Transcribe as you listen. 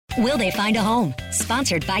Will they find a home?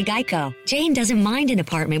 Sponsored by Geico. Jane doesn't mind an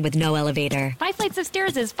apartment with no elevator. 5 flights of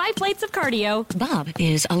stairs is 5 plates of cardio. Bob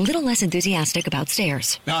is a little less enthusiastic about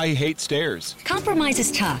stairs. I hate stairs. Compromise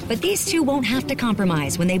is tough, but these two won't have to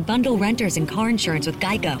compromise when they bundle renters and car insurance with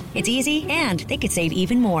Geico. It's easy, and they could save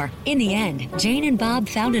even more. In the end, Jane and Bob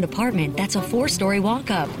found an apartment that's a 4-story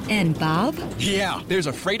walk-up. And Bob? Yeah, there's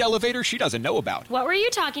a freight elevator she doesn't know about. What were you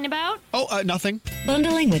talking about? Oh, nothing.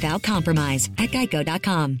 Bundling without compromise at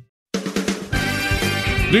Geico.com.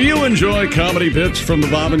 Do you enjoy comedy bits from the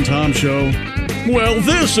Bob and Tom Show? Well,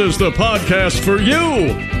 this is the podcast for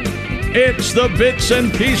you. It's the Bits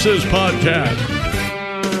and Pieces Podcast.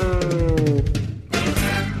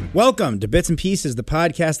 Welcome to Bits and Pieces, the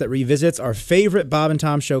podcast that revisits our favorite Bob and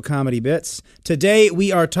Tom Show comedy bits. Today,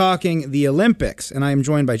 we are talking the Olympics, and I am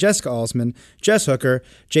joined by Jessica Alsman, Jess Hooker,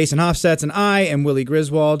 Jason Hofstadts, and I am Willie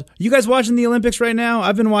Griswold. You guys watching the Olympics right now?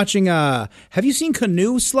 I've been watching, have you seen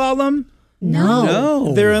canoe slalom?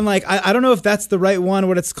 No. They're in like, I don't know if that's the right one,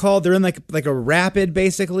 what it's called. They're in like a rapid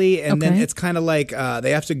basically. And then it's kind of like they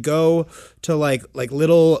have to go to like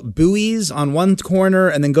little buoys on one corner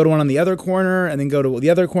and then go to one on the other corner and then go to the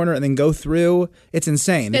other corner and then go through. It's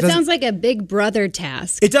insane. It sounds like a Big Brother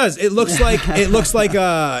task. It does. It looks like it looks like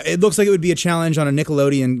it would be a challenge on a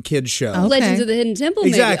Nickelodeon kids show. Okay. Legends of the Hidden Temple,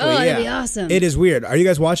 maybe. Exactly. Oh, yeah. that'd be awesome. It is weird. Are you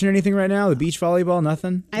guys watching anything right now? The beach volleyball?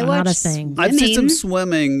 Nothing? I watched not a thing. swimming. I've seen some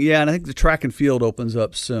swimming, yeah, and I think the track and field opens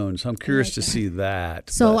up soon, so I'm curious to see that.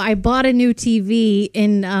 So I bought a new TV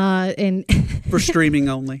in for streaming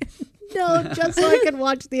only. No, just so I can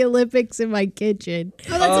watch the Olympics in my kitchen.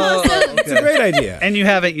 Oh, that's awesome. It's a great idea. And you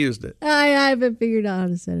haven't used it. I haven't figured out how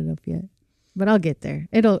to set it up yet, but I'll get there.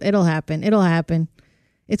 It'll happen. It'll happen.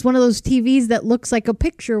 It's one of those TVs that looks like a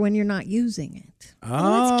picture when you're not using it.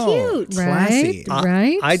 That's cute. Classy.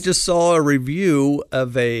 Right? I just saw a review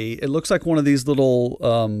of it looks like one of these little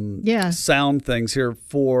sound things here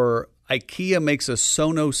for IKEA makes a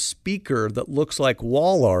Sonos speaker that looks like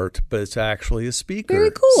wall art, but it's actually a speaker.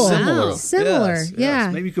 Very cool. Similar. Wow. Similar, Yes,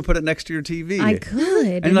 yeah. Maybe you could put it next to your TV. I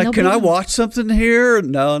could. And like, can I nobody- watch something here?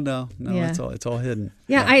 No. Yeah. It's all hidden.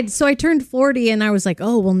 Yeah, I turned 40 and I was like,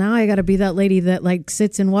 oh, well, now I got to be that lady that like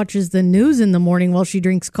sits and watches the news in the morning while she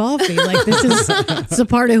drinks coffee. Like it's a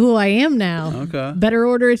part of who I am now. Okay. Better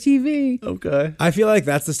order a TV. Okay. I feel like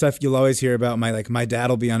that's the stuff you'll always hear about. My dad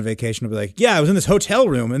will be on vacation. He'll be like, yeah, I was in this hotel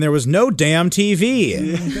room and there was no damn TV.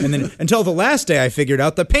 And then until the last day I figured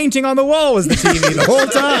out the painting on the wall was the TV the whole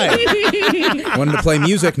time. Wanted to play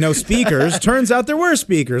music, no speakers. Turns out there were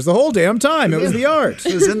speakers the whole damn time. It was the art.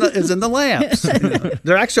 It's in the lamps.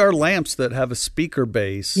 There actually are lamps that have a speaker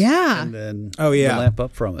base. Yeah. And then the lamp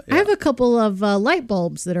up from it. I have a couple of light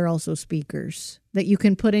bulbs that are also speakers that you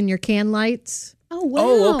can put in your can lights. Oh, wow.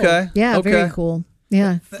 Oh, okay. Yeah, okay. very cool.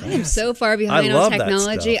 Yeah. I am so far behind I on love that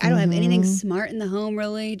technology. stuff. I don't have anything smart in the home,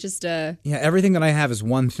 really. Just Yeah, everything that I have is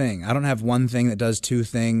one thing. I don't have one thing that does two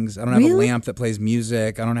things. I don't have a lamp that plays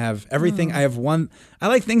music. I don't have everything. I have one. I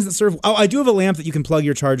like things that serve. Oh, I do have a lamp that you can plug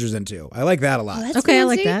your chargers into. I like that a lot. that's Okay, I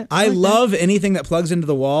like fancy. that. I love anything that plugs into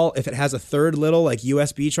the wall if it has a third little like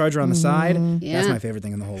USB charger on the side. Yeah. That's my favorite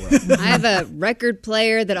thing in the whole world. I have a record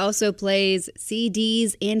player that also plays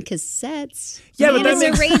CDs and cassettes. Yeah, but and that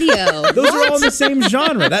it's makes- a radio. Those are all in the same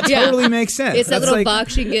genre. That Yeah. totally makes sense. It's that That's little like,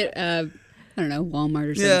 box you can get, I don't know, Walmart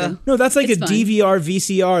or Yeah. something. No, that's like It's a fun. DVR,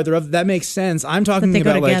 VCR. That makes sense. I'm talking But they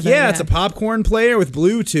go about like, together, yeah, yeah. it's a popcorn player with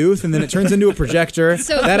Bluetooth, and then it turns into a projector.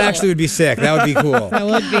 So that cool. actually would be sick. That would be cool.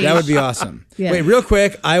 That would be awesome. Yeah. Wait, real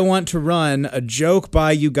quick, I want to run a joke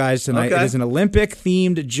by you guys tonight. Okay. It is an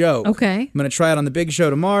Olympic-themed joke. Okay. I'm going to try it on the big show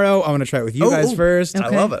tomorrow. I'm going to try it with you guys first. I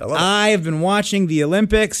love it. I have been watching the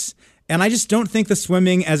Olympics, and I just don't think the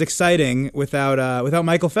swimming as exciting without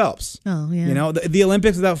Michael Phelps. Oh, yeah. You know, the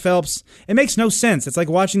Olympics without Phelps, it makes no sense. It's like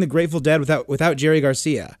watching the Grateful Dead without Jerry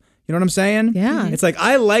Garcia. You know what I'm saying? Yeah. It's like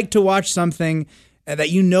I like to watch something that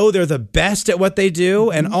you know they're the best at what they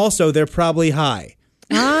do, and also they're probably high.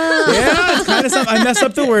 Yeah, it's kind of something. I mess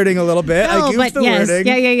up the wording a little bit. I Oh, goofed but the yes. wording.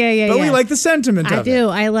 Yeah. But we like the sentiment I of do.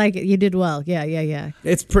 it. I like it. You did well. Yeah.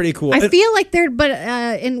 It's pretty cool. I feel like they're, but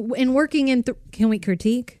in working in, can we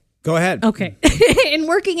critique? Go ahead. Okay. In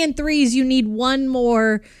working in threes, you need one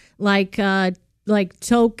more like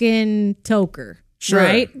token toker. Sure.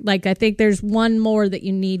 Right? Like I think there's one more that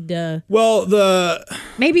you need to Well,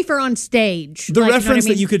 maybe for on stage. the like, reference you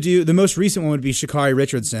know that you could do, the most recent one would be Sha'Carri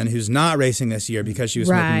Richardson, who's not racing this year because she was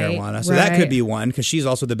smoking Right, marijuana. So that could right. be one because she's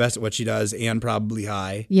also the best at what she does and probably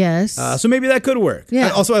high. Yes. So maybe that could work.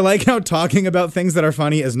 Yeah. I like how talking about things that are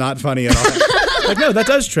funny is not funny at all. Like, no, that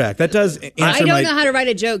does track. That does answer I don't know how to write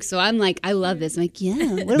a joke, so I'm like, I love this. I'm like,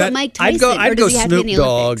 yeah. What about Mike Tyson? I'd go Snoop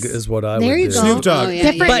Dogg is what I would do. There you go. Snoop Dogg. Oh,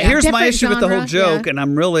 yeah, But here's my Different issue with the whole genre, joke, and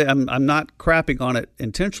I'm not crapping on it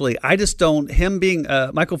intentionally. I just don't. Him being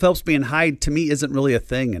Michael Phelps being Hyde to me isn't really a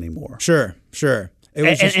thing anymore. Sure.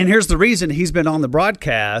 And here's the reason: he's been on the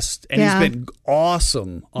broadcast, and he's been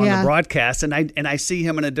awesome on the broadcast, and I see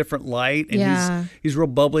him in a different light, and he's real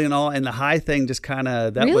bubbly and all. And the high thing just kind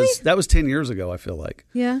of that was 10 years ago. I feel like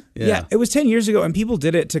yeah, it was 10 years ago, and people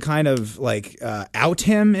did it to kind of like out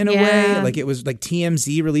him in a way. Like it was like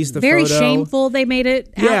TMZ released the very photo. shameful. They made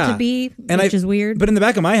it out to be, which is weird. But in the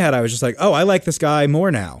back of my head, I was just like, oh, I like this guy more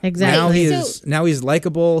now. Exactly. Now he's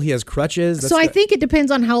likable. He has crutches. I think it depends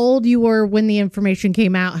on how old you were when the information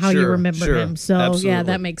came out, how you remember him. So absolutely. Yeah,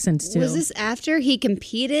 that makes sense too. Was this after he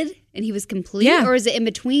competed and he was complete, or is it in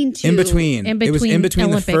between two? In between. It was in between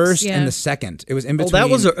Olympics, the first and the second. It was in between.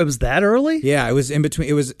 It was that early? Yeah, it was in between.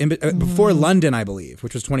 It was before London, I believe,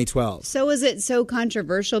 which was 2012. So was it so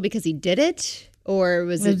controversial because he did it? Or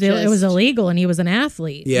was it It was illegal, and he was an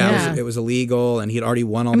athlete. Yeah. It was illegal, and he'd already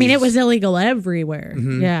won all it was illegal everywhere.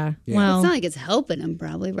 Mm-hmm. Yeah. Well, it's not like it's helping him,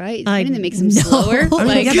 probably, right? Anything that makes him slower.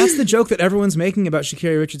 That's the joke that everyone's making about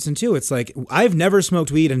Sha'Carri Richardson, too. It's like, I've never smoked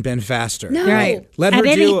weed and been faster. No. Right. Let her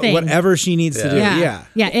do whatever she needs to do. Yeah.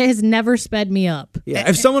 It has never sped me up. Yeah.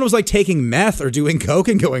 If someone was like taking meth or doing coke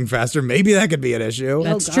and going faster, maybe that could be an issue.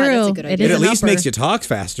 That's true. That's a good idea. It at least makes you talk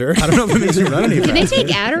faster. I don't know if it makes you run any faster. Can they take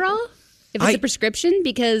Adderall? If it's a prescription,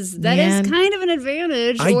 because that is kind of an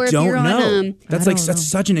advantage. Or if you're on, that's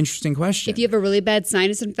such an interesting question. If you have a really bad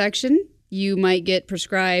sinus infection, you might get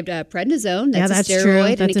prescribed prednisone. That's a steroid, true.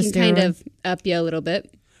 And it can kind of up you a little bit.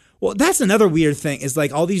 Well, that's another weird thing is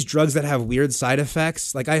like all these drugs that have weird side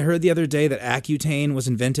effects. Like I heard the other day that Accutane was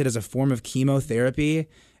invented as a form of chemotherapy.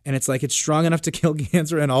 And it's like it's strong enough to kill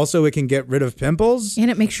cancer, and also it can get rid of pimples. And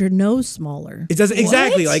it makes your nose smaller. It does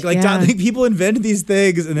exactly like people invented these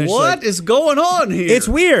things. And what is going on here? It's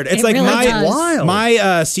weird. It's like really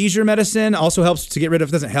my seizure medicine also helps to get rid of.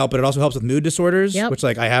 Doesn't help, but it also helps with mood disorders. Which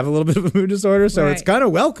like I have a little bit of a mood disorder, so it's kind of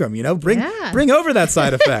welcome. You know, bring over that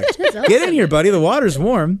side effect. Get in here, buddy. The water's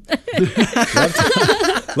warm.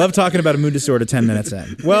 Love talking about a mood disorder 10 minutes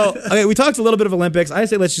in. Well, okay, we talked a little bit of Olympics. I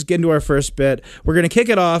say let's just get into our first bit. We're going to kick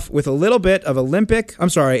it off with a little bit of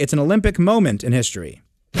it's an Olympic moment in history.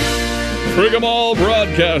 Frigamall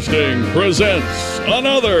Broadcasting presents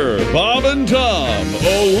another Bob and Tom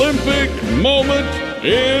Olympic moment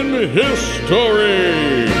in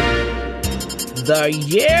history. The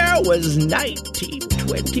year was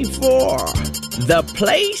 1924. The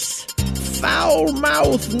place,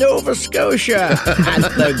 Foulmouth, Nova Scotia, at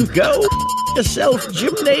the Go Yourself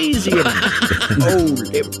Gymnasium.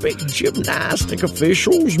 Olympic gymnastic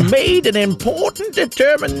officials made an important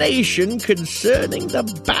determination concerning the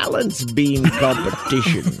balance beam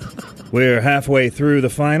competition. We're halfway through the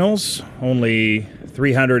finals. Only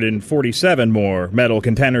 347 more medal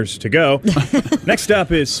contenders to go. Next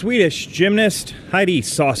up is Swedish gymnast Heidi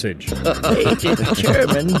Sausage. They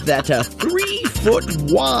determined that a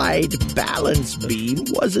 3-foot-wide balance beam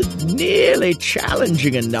wasn't nearly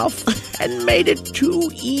challenging enough and made it too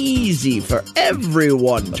easy for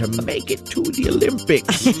everyone to make it to the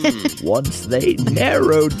Olympics. Once they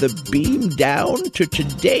narrowed the beam down to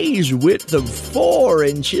today's width of 4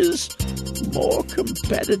 inches, more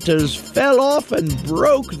competitors fell off and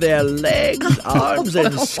broke their legs, arms,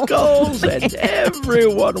 and skulls, and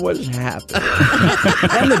everyone was happy.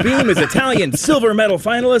 On the beam is Italian silver medal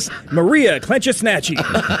finalist Maria Clenchesnacci.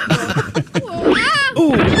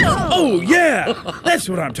 Oh, yeah! That's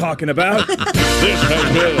what I'm talking about. This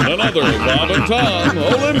has been another Bob and Tom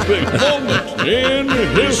Olympic moment in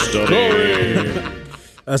history.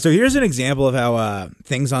 So here's an example of how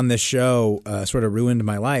things on this show sort of ruined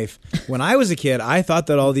my life. When I was a kid, I thought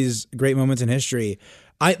that all these great moments in history,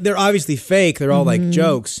 they're obviously fake. They're all like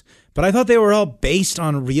jokes. But I thought they were all based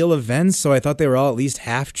on real events, so I thought they were all at least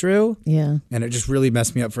half true. Yeah. And it just really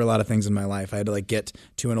messed me up for a lot of things in my life. I had to like get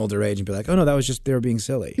to an older age and be like, oh no, that was just, they were being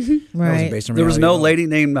silly. Right. Wasn't based on there was no reality lady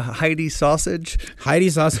named Heidi Sausage? Heidi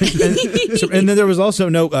Sausage. And then there was also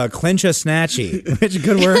no Clenchesnacci, which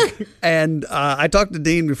could work. And I talked to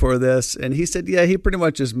Dean before this, and he said, yeah, he pretty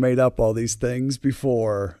much just made up all these things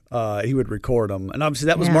before he would record them. And obviously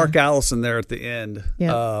that was Mark Allison there at the end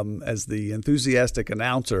as the enthusiastic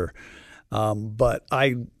announcer. But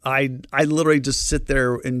I literally just sit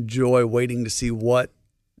there, enjoy waiting to see what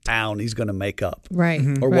town he's going to make up. Right.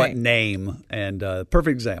 Or what name. And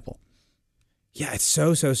perfect example. Yeah, it's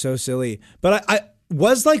so silly. But I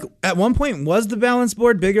was like, at one point, was the balance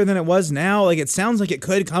board bigger than it was now? Like, it sounds like it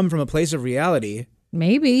could come from a place of reality.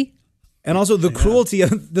 Maybe. And also the cruelty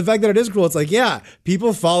of the fact that it is cruel. It's like, yeah,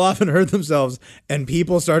 people fall off and hurt themselves, and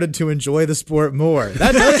people started to enjoy the sport more.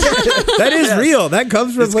 That is real. That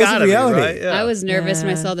comes from a place of reality. Right? Yeah. I was nervous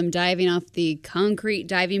when I saw them diving off the concrete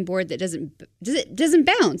diving board that doesn't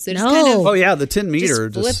bounce. It just kind of the 10 meter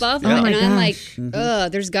just flip off. And I'm like,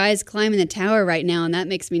 there's guys climbing the tower right now, and that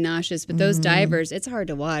makes me nauseous. But those divers, it's hard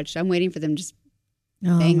to watch. I'm waiting for them to just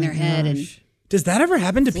bang their head and. Does that ever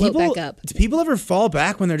happen to people? Back up. Do people ever fall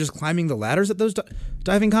back when they're just climbing the ladders at those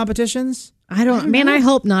diving competitions? I don't know. I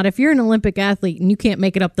hope not. If you're an Olympic athlete and you can't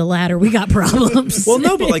make it up the ladder, we got problems. Well,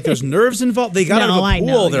 no, but like there's nerves involved. They got out of a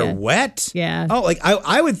pool. They're wet. Yeah. Oh, like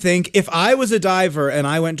I would think if I was a diver and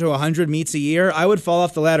I went to 100 meets a year, I would fall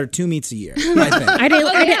off the ladder 2 meets a year. I think.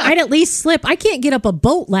 I'd at least slip. I can't get up a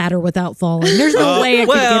boat ladder without falling. There's no way I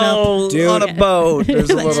could get up. Dude, on a boat. There's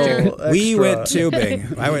a little extra. We went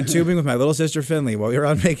tubing. I went tubing with my little sister Finley while we were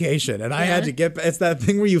on vacation, and I had to get. It's that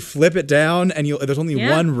thing where you flip it down and there's only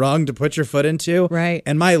one rung to put your foot into. Right.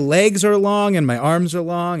 And my legs are long and my arms are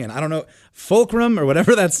long, and I don't know, fulcrum or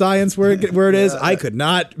whatever that science word is. I could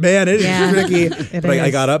not, man, it is tricky. But I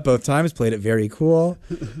got up both times, played it very cool.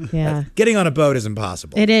 Yeah. Getting on a boat is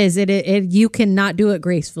impossible. It is. You cannot do it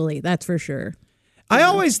gracefully. That's for sure. I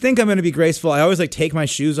always think I'm going to be graceful. I always take my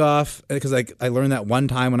shoes off because I learned that one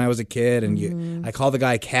time when I was a kid, and I call the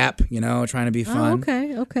guy Cap, trying to be fun.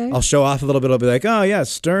 Oh, okay. I'll show off a little bit. I'll be like, oh yeah,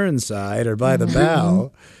 stern side or by the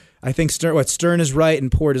bow. I think stern is right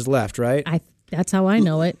and port is left, right? That's how I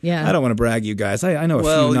know it. Yeah. I don't want to brag you guys. I know a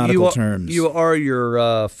few nautical terms. You are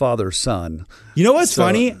your father's son. You know what's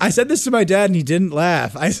funny? I said this to my dad and he didn't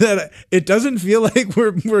laugh. I said, it doesn't feel like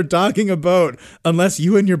we're docking a boat unless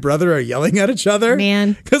you and your brother are yelling at each other.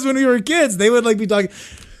 Man. Because when we were kids, they would be talking,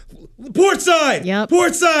 port side,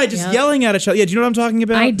 just yelling at each other. Yeah, do you know what I'm talking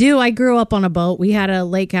about? I do. I grew up on a boat. We had a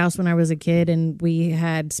lake house when I was a kid, and we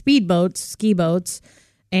had ski boats.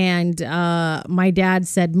 And my dad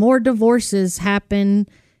said more divorces happen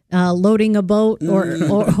loading a boat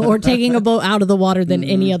or taking a boat out of the water than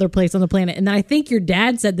any other place on the planet. And I think your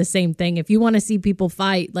dad said the same thing. If you want to see people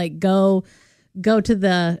fight, go to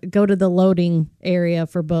the loading area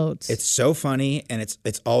for boats. It's so funny, and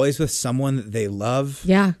it's always with someone that they love.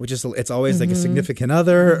 Yeah, it's always like a significant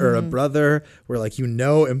other or a brother, where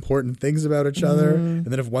important things about each other, and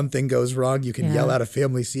then if one thing goes wrong, you can yell out a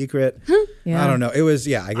family secret. I don't know. It was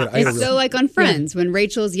It's so like on Friends when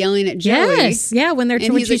Rachel's yelling at Joey. Yes, yeah, when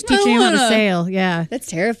she's teaching him how to sail. Yeah, that's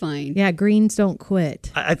terrifying. Yeah, greens don't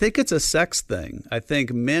quit. I think it's a sex thing. I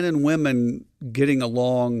think men and women getting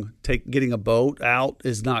along, getting a boat out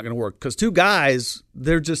is not going to work because two guys,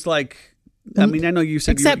 they're just like. I mean, I know you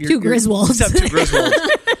said except two Griswolds. Except two Griswolds.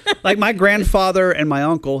 Like my grandfather and my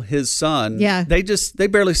uncle, his son. Yeah. They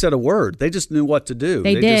barely said a word. They just knew what to do.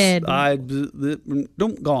 They did.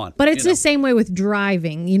 Don't go on. But it's the same way with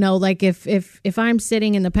driving. Like if I'm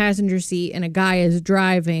sitting in the passenger seat and a guy is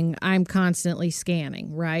driving, I'm constantly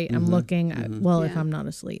scanning. Right. I'm looking. If I'm not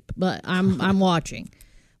asleep, but I'm watching.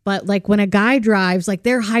 But when a guy drives,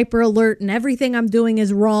 they're hyper alert and everything I'm doing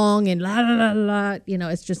is wrong and la la la la.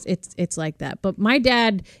 It's like that. But my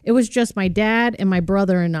dad, it was just my dad and my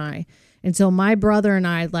brother and I. And so my brother and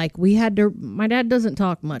I, my dad doesn't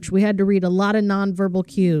talk much. We had to read a lot of nonverbal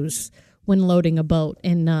cues when loading a boat,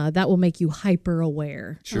 and that will make you hyper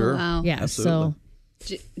aware. Sure. Oh, wow. Yeah. Absolutely.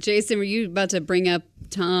 So, Jason, were you about to bring up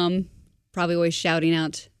Tom probably always shouting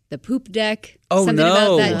out the poop deck? Oh, something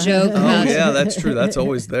about that joke. Oh, yeah, that's true. That's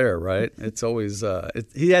always there, right? It's always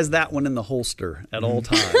he has that one in the holster at all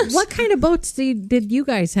times. What kind of boats did you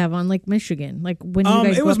guys have on Lake Michigan? When you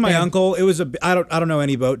guys it was my uncle. It was I don't know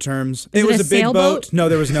any boat terms. It was a big boat. No,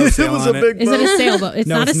 there was no sail on it. Is it a sailboat? It's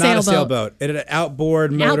not a sailboat. Not a sailboat. It had an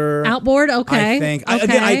outboard motor. Outboard, okay. I think.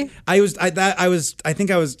 Okay. I think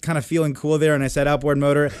I was kind of feeling cool there, and I said outboard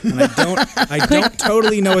motor, and I don't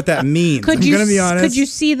totally know what that means. I'm gonna be honest. Could you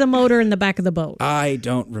see the motor in the back of the boat? I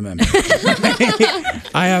don't remember.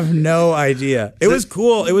 I have no idea. It was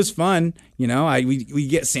cool. It was fun. We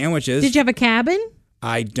get sandwiches. Did you have a cabin?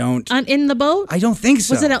 I don't. In the boat? I don't think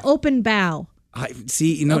so. Was it an open bow?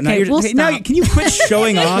 Okay, now can you quit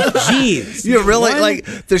showing off? Jeez. You're really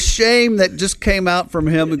the shame that just came out from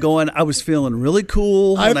him going, I was feeling really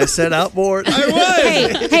cool when I said outboard. I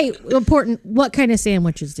was. Hey, important. What kind of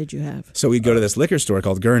sandwiches did you have? So we'd go to this liquor store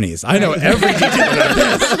called Gurney's. I know every detail about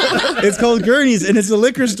this. It's called Gurney's, and it's a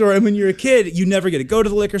liquor store. And when you're a kid, you never get to go to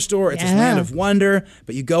the liquor store. It's this land of wonder.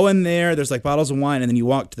 But you go in there, there's bottles of wine, and then you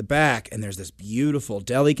walk to the back, and there's this beautiful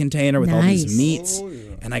deli container with all these meats. Oh,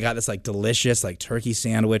 yeah. And I got this delicious this like turkey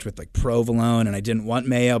sandwich with like provolone, and I didn't want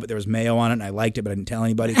mayo, but there was mayo on it, and I liked it, but I didn't tell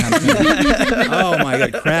anybody. Kind of thing. Oh my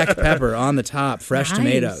God, cracked pepper on the top, fresh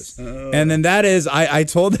tomatoes. And then I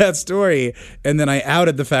told that story, and then I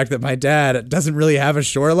outed the fact that my dad doesn't really have a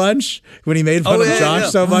shore lunch when he made fun of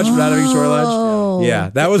Josh so much for not having shore lunch.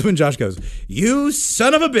 Yeah, that was when Josh goes, "You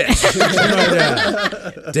son of a bitch."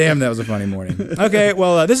 Damn, that was a funny morning. Okay,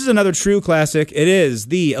 well, this is another true classic. It is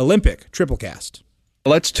the Olympic Triple Cast.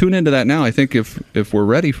 Let's tune into that now. I think if we're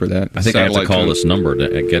ready for that. I think I have to call this number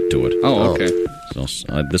to get to it. Oh, okay. So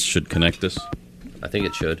this should connect us. I think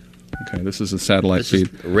it should. Okay, this is a satellite feed.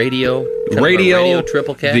 Radio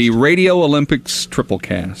Triple Cast. The Radio Olympics Triple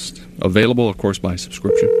Cast. Available, of course, by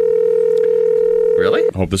subscription. Really?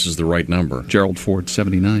 I hope this is the right number. Gerald Ford,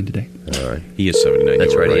 79 today. All right. He is 79.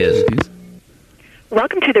 That's right, he is.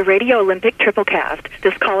 Welcome to the Radio Olympic Triple Cast.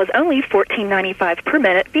 This call is only $14.95 per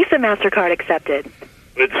minute. Visa MasterCard accepted.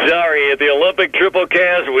 But sorry, at the Olympic Triple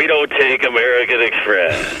Cast, we don't take American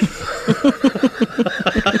Express.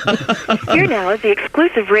 Here now is the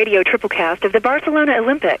exclusive Radio Triple Cast of the Barcelona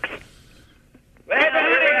Olympics.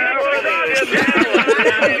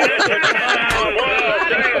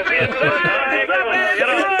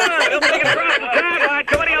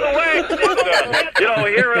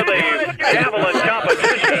 Here are the javelin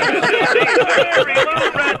competition.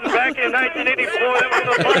 Back in 1984, that was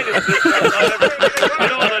the finest.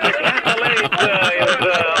 The decathlete is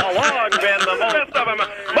along been the most of them.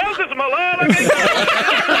 Moses Malone.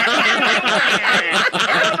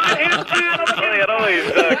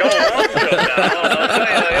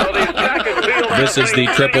 This is the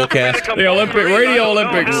Triple Cast. The Radio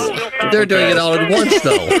Olympics. They're doing it all at once,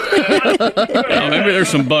 though. Well, maybe there's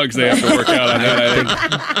some bugs they have to work out on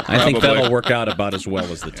that. I think that'll work out about as well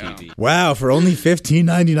as the TV. Wow, for only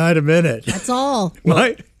 $15.99 a minute. That's all.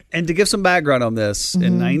 What? And to give some background on this,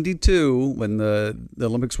 in '92, when the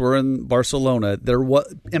Olympics were in Barcelona,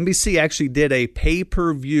 NBC actually did a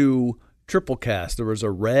pay-per-view triple cast. There was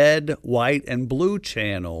a red, white, and blue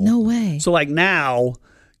channel. No way. So like now,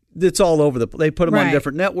 it's all over they put them on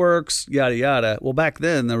different networks, yada, yada. Well, back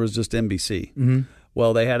then, there was just NBC. Mm-hmm.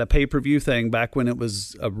 Well, they had a pay-per-view thing back when it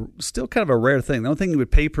was still kind of a rare thing. The only thing you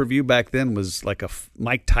would pay-per-view back then was like a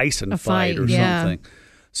Mike Tyson fight or something.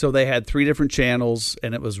 So they had 3 different channels,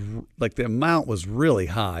 and it was like the amount was really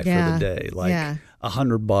high for the day, like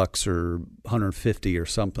 $100 or $150 or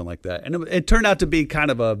something like that. And it turned out to be kind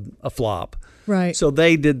of a flop. Right. So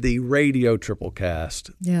they did the radio triple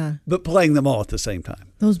cast. Yeah. But playing them all at the same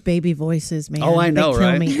time. Those baby voices, man. Oh, I know, they kill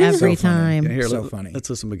right? me every time. Yeah, So funny. Let's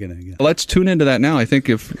listen beginning again. Let's tune into that now. I think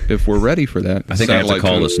if we're ready for that. I think I have to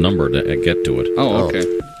call this number to get to it. Oh, okay.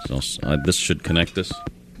 So this should connect us.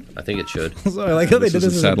 I think it should. So I like how they did this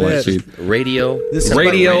as a satellite bit. feed. Radio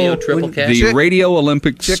Triple Cast. The Radio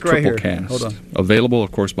Olympics Triple right here. Cast. Hold on. Available,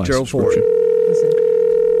 of course, by Gerald subscription.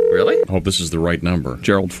 Really? I hope this is the right number.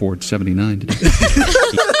 Gerald Ford, 79 today.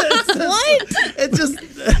 What? It just.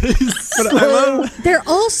 They're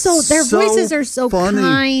also their so voices are so funny.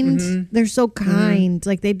 kind. Mm-hmm. They're so kind.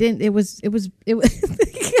 Like they didn't. It was.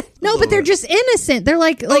 No, but they're just innocent. They're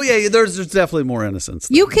like Oh yeah, there's definitely more innocence.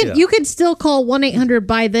 you could still call 1-800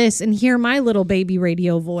 buy this and hear my little baby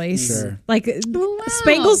radio voice. Sure. Like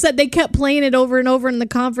Spangle said, they kept playing it over and over in the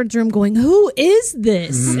conference room, going, "Who is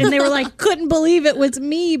this?" And they were like, couldn't believe it was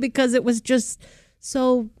me because it was just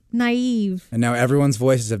so naive. And now everyone's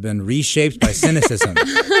voices have been reshaped by cynicism.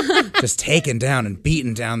 Just taken down and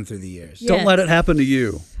beaten down through the years. Don't let it happen to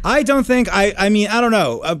you. I don't think, I mean, I don't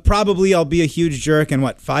know. Probably I'll be a huge jerk in,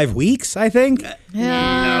 5 weeks, I think?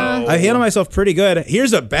 Yeah. I handle myself pretty good.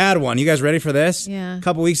 Here's a bad one. You guys ready for this? Yeah. A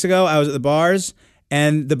couple weeks ago, I was at the bars,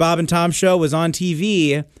 and the Bob and Tom show was on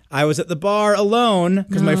TV. I was at the bar alone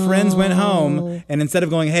because my friends went home, and instead of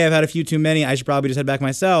going, hey, I've had a few too many, I should probably just head back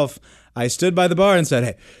myself, I stood by the bar and said,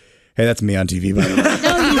 hey, that's me on TV, by the way.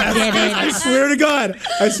 No, you didn't. I swear to God.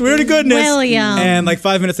 I swear to goodness. William. And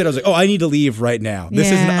 5 minutes later, I was like, oh, I need to leave right now. This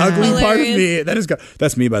is an ugly part of me.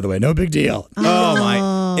 That's me, by the way. No big deal. Oh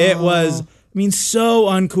my. It was, so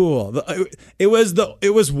uncool. It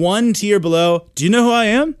was one tier below. Do you know who I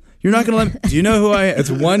am? You're not going to let me. Do you know who I am?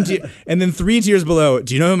 It's one tier. And then 3 tiers below.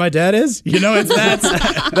 Do you know who my dad is?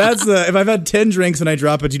 That's if I've had 10 drinks and I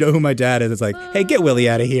drop it, do you know who my dad is? It's like, hey, get Willie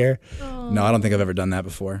out of here. No, I don't think I've ever done that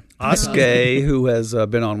before. Oskay, who has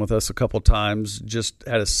been on with us a couple times, just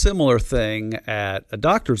had a similar thing at a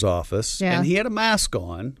doctor's office, and he had a mask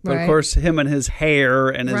on. But of course, him and his hair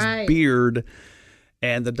and his beard,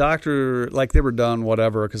 and the doctor, they were done,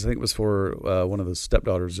 whatever, because I think it was for one of his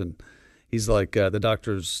stepdaughters, and he's like, the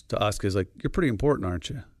doctor's to Oskay is like, you're pretty important, aren't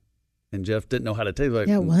you? And Jeff didn't know how to take it. Like,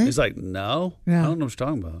 Yeah, what? He's like, no, Yeah. I don't know what you're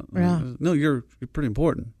talking about. Yeah. No, you're pretty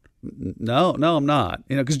important. No, I'm not.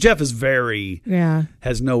 Because Jeff is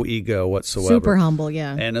has no ego whatsoever. Super humble,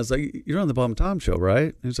 yeah. And I was like, you're on the Bob and Tom show, right?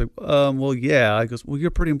 And he's like, well, yeah. I goes, well,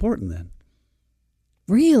 you're pretty important then.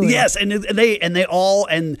 Really? Yes, and they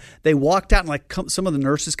walked out, and some of the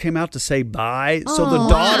nurses came out to say bye. So the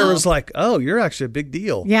daughter was like, "Oh, you're actually a big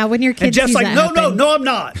deal." Yeah, when your kid and Jeff's sees like, that "No, happen. I'm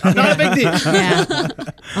not. I'm not a big deal." Yeah.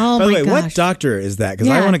 Oh By the my way, gosh. what doctor is that? Because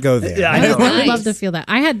I want to go there. Yeah, I would Nice. love to feel that.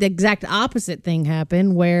 I had the exact opposite thing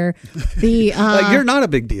happen where the you're not a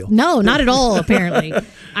big deal. No, not at all. Apparently,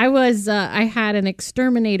 I had an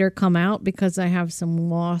exterminator come out because I have some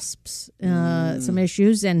wasps, some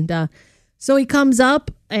issues, and so he comes up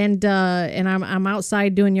and I'm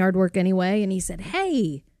outside doing yard work anyway, and he said,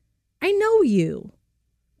 "Hey, I know you,"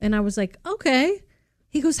 and I was like, "Okay."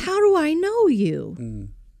 He goes, "How do I know you?"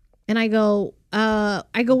 And I go, "Well,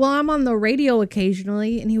 I'm on the radio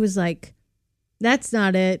occasionally," and he was like, "That's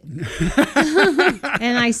not it."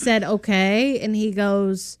 And I said, "Okay," and he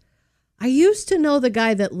goes, "I used to know the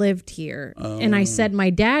guy that lived here." And I said my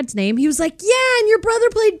dad's name. He was like, "Yeah, and your brother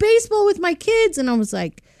played baseball with my kids." And I was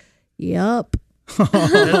like, "Yup."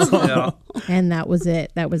 And that was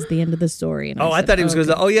it. That was the end of the story. And I said, thought he was going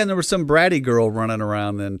to "Okay." say, "Oh yeah," and there was some bratty girl running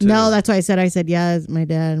around then too. No, that's why I said, "Yeah, it's my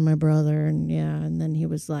dad and my brother," and and then he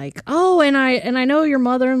was like, "Oh, and I know your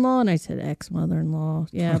mother-in-law," and I said, "Ex-mother-in-law."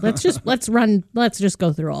 Yeah, let's just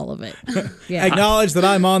go through all of it. Yeah, Acknowledge that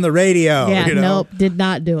I'm on the radio. yeah, you know? nope, did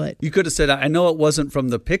not do it. You could have said, "I know it wasn't from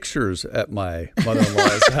the pictures at my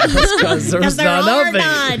mother-in-law's house because there was there none are of me."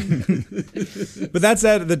 none. But that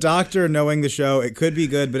said, the doctor knowing the show, it could be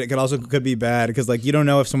good, but it could be bad because like you don't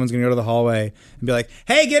know if someone's going to go to the hallway and be like,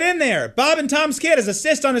 "Hey, get in there! Bob and Tom's kid has a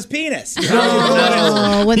cyst on his penis." You know?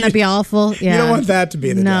 Oh, wouldn't that be awful? Yeah, You don't want that to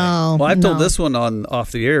be the no. Well, I've told no. this one on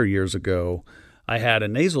off the air years ago. I had a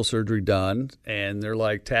nasal surgery done, and they're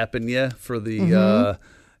like tapping you for the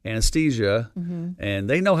anesthesia, and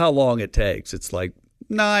they know how long it takes. It's like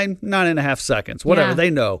 9.5 seconds, whatever. Yeah. They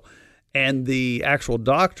know. And the actual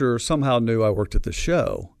doctor somehow knew I worked at the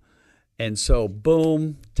show. And so,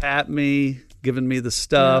 boom, tapped me, giving me the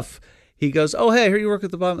stuff. Yeah. He goes, "Oh, hey, here you work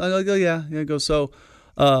at the bottom." I go, "Yeah." He goes, "So,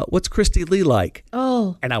 what's Christy Lee like?"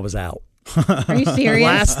 Oh. And I was out. Are you serious?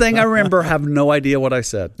 Last thing I remember, have no idea what I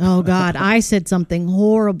said. Oh God, I said something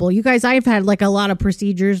horrible. You guys, I've had like a lot of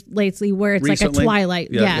procedures lately where it's Recently? like a twilight.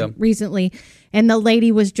 Yeah. Recently. And the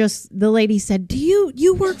lady said, "Do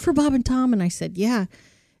you work for Bob and Tom?" And I said, "Yeah."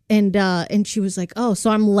 And she was like, "Oh,"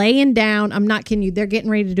 so I'm laying down. I'm not kidding you. They're getting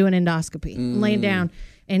ready to do an endoscopy. I'm laying down.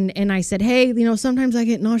 And I said, "Hey, sometimes I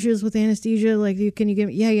get nauseous with anesthesia. Like, can you give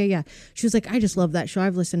me?" Yeah. She was like, "I just love that show.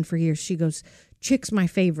 I've listened for years." She goes, "Chick's my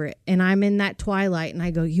favorite." And I'm in that twilight, and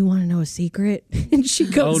I go, "You want to know a secret?" And she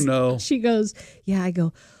goes, "Oh no." She goes, "Yeah." I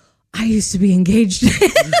go, "I used to be engaged."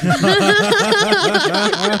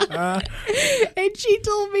 And she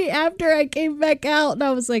told me after I came back out, and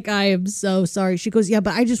I was like, "I am so sorry." She goes, "Yeah,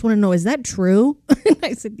 but I just want to know, is that true?" And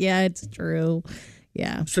I said, "Yeah, it's true."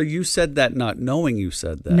 Yeah. So you said that not knowing you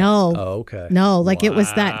said that? No. Oh, okay. No, like it was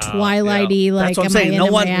that twilighty, Yeah. like, That's what I'm am saying. I in, No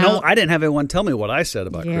am one, I out? I didn't have anyone tell me what I said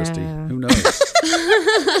about Christy. Who knows?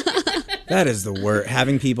 That is the worst.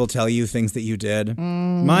 Having people tell you things that you did.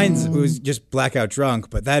 Mine's was just blackout drunk,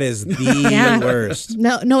 but that is the worst.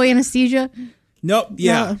 No anesthesia. Nope.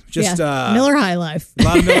 Yeah. Just Miller High Life. A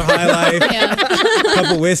lot of Miller High Life. A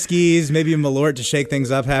couple whiskeys, maybe a Malort to shake things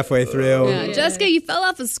up halfway through. Yeah. Jessica, you fell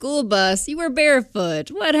off a school bus. You were barefoot.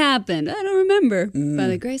 What happened? I don't remember. By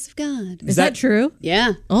the grace of God. Is that true?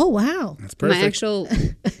 Yeah. Oh, wow. That's perfect. My actual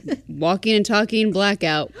walking and talking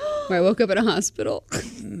blackout where I woke up at a hospital.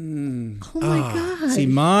 Oh, my God. See,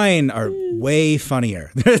 mine are way funnier.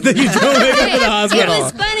 You don't wake up in the hospital. It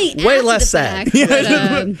was funny. Way after less the sad. fact,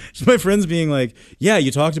 Yeah, but, just my friends being like, "Yeah,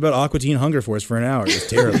 you talked about Aqua Teen Hunger Force for an hour. It was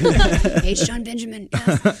terrible." hey, Sean Benjamin.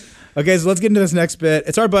 Yes. Okay, so let's get into this next bit.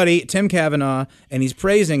 It's our buddy, Tim Kavanaugh, and he's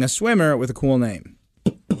praising a swimmer with a cool name.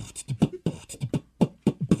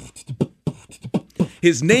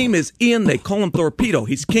 His name is Ian, they call him Torpedo.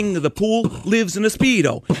 He's king of the pool, lives in a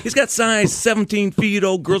Speedo. He's got size 17 feet,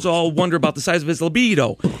 oh, girls all wonder about the size of his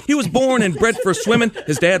libido. He was born and bred for swimming.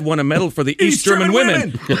 His dad won a medal for the East German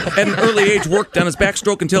women. At an early age, worked on his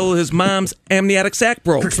backstroke until his mom's amniotic sac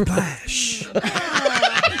broke. Splash.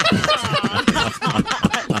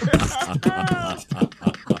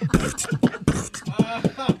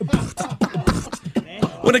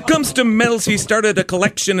 When it comes to medals, he started a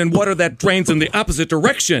collection in water that drains in the opposite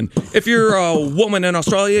direction. If you're a woman in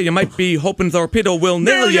Australia, you might be hoping Torpedo will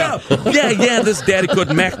nail ya. Yeah, this daddy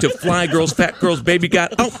could mac to fly girls, fat girls, baby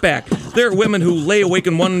got outback. There are women who lay awake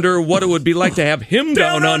and wonder what it would be like to have him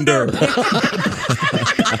down under.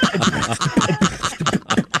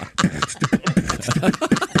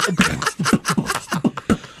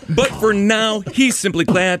 But for now, he's simply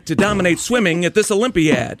glad to dominate swimming at this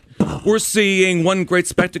Olympiad. We're seeing one great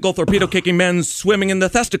spectacle, torpedo-kicking men swimming in the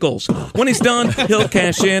testicles. When he's done, he'll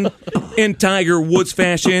cash in Tiger Woods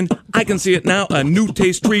fashion. I can see it now, a new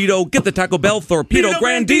taste Trito. Get the Taco Bell Torpedo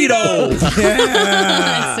Grandito.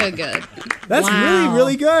 That's so good. That's really,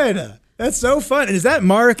 really good. That's so fun. And is that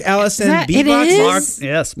Mark Allison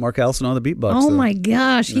beatbox? Mark Allison on the beatbox. Oh my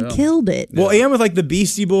gosh, he killed it. Well, and with like the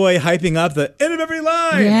Beastie Boy hyping up the end of every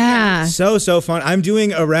line. Yeah. So fun. I'm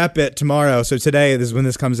doing a rap bit tomorrow. So today is when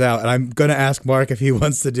this comes out. And I'm going to ask Mark if he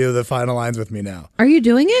wants to do the final lines with me now. Are you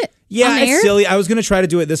doing it? Yeah, it's silly. I was going to try to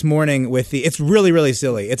do it this morning with it's really, really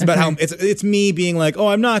silly. It's about how it's me being like, oh,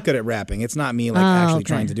 I'm not good at rapping. It's not me actually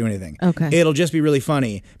trying to do anything. Okay. It'll just be really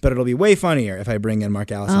funny, but it'll be way funnier if I bring in Mark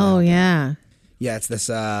Allison. Oh, yeah. Yeah, it's this,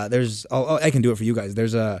 I can do it for you guys.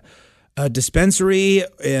 There's a dispensary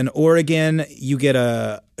in Oregon. You get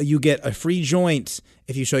a free joint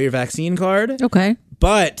if you show your vaccine card. Okay.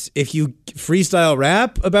 But if you freestyle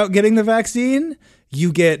rap about getting the vaccine,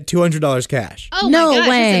 you get $200 cash. Oh no my gosh,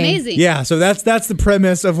 way. That's amazing. Yeah, so that's the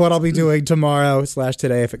premise of what I'll be doing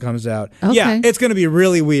tomorrow/today if it comes out. Okay. Yeah, it's going to be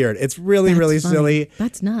really weird. It's really funny. Silly.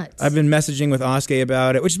 That's nuts. I've been messaging with Oskay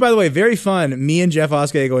about it, which is, by the way, very fun. Me and Jeff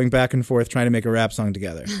Oskay going back and forth trying to make a rap song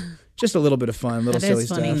together. Just a little bit of fun, little silly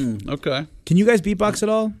stuff. Okay. Can you guys beatbox at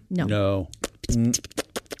all? No. No. No.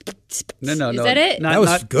 Is that it? That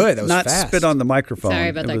was good. That was not fast. Spit on the microphone. Sorry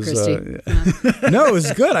about that, Christy. No, it was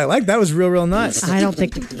good. I like that. Was real nice. I don't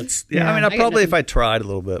think. I mean, I probably if I tried a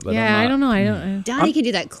little bit, but yeah, I don't know. I don't. Donnie can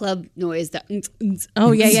do that club noise. That.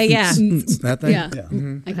 Oh yeah. That thing. Yeah.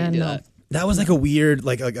 I can do that. That was like a weird,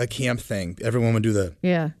 like a camp thing. Everyone would do the.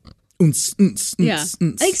 Yeah. Yeah. I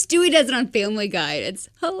think Stewie does it on Family Guy. It's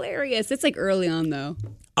hilarious. It's like early on though.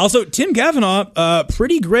 Also, Tim Cavanaugh,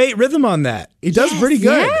 pretty great rhythm on that. He does pretty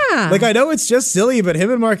good. Yeah. Like, I know it's just silly, but him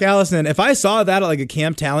and Mark Allison, if I saw that at like a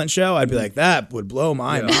camp talent show, I'd be like, that would blow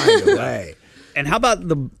my mind away. And how about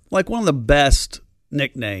one of the best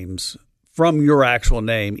nicknames from your actual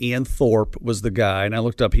name? Ian Thorpe was the guy, and I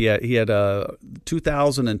looked up. He had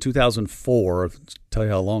 2000 and 2004. I'll tell you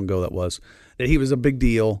how long ago that was. That he was a big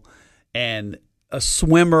deal, and a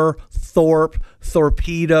swimmer, Thorpe,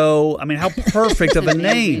 Torpedo. I mean, how perfect of a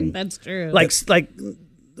name. That's true. Like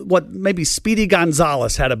what? Maybe Speedy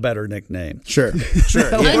Gonzalez had a better nickname. Sure.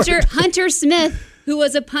 Hunter Smith, who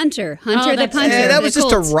was a punter. Hunter the punter. Yeah, that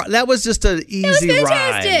was just an easy That was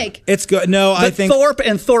fantastic. rhyme. It's good. No, I think Thorpe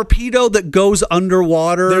and Torpedo that goes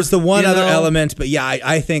underwater. There's the one other element, but yeah,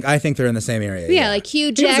 I think they're in the same area. Yeah, like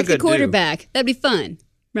Hugh Jack, the quarterback. That'd be fun.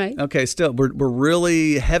 Right. Okay, still, we're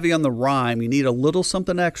really heavy on the rhyme. You need a little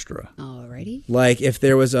something extra. Alrighty. Like if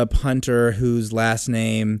there was a punter whose last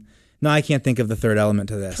name... No, I can't think of the third element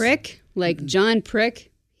to this. Prick? Like John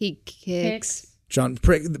Prick? He kicks. John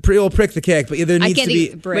Prick, Prick the kick, but there needs to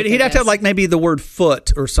be... But he'd have to have like maybe the word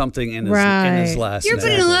foot or something in his last You're name.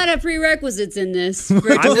 putting a lot of prerequisites in this. I'm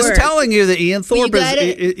just telling you that Ian Thorpe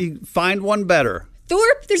find one better.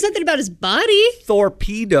 Thorpe? There's nothing about his body.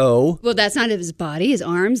 Torpedo. Well, that's not his body. His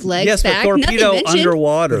arms, legs, yes, back. But torpedo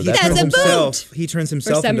underwater. That's a boat. He turns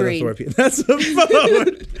himself into a torpedo. That's a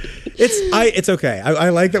boat. It's okay. I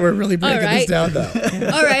like that we're really breaking this down, though.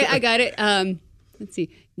 All right, I got it. Let's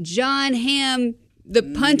see. John Hamm, the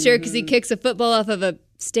punter, because he kicks a football off of a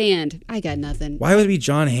stand. I got nothing. Why would it be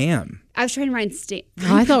John Hamm? I was trying to rhyme stand.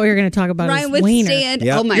 Oh, I thought we were going to talk about Ryan his with wiener. stand.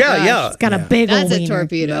 Yep. Oh my gosh. Yeah. It's got a big old That's a wiener.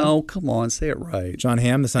 torpedo. No, come on, say it right. John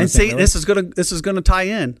Hamm, the son and of St. see, Louis? this is gonna tie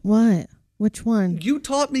in. What? Which one? You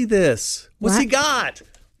taught me this. What's he got?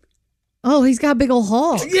 Oh, he's got a big old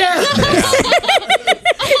hog. Yeah.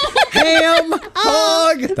 Ham,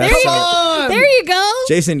 hog. There you go.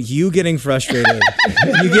 Jason, you getting frustrated.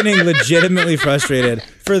 You getting legitimately frustrated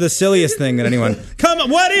for the silliest thing that anyone. Come on,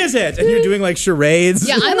 what is it? And you're doing like charades.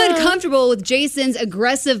 Yeah, I'm uncomfortable with Jason's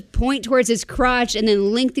aggressive point towards his crotch and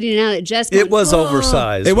then lengthening it out at Jessica. It was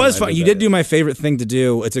oversized. It was fun. You did do my favorite thing to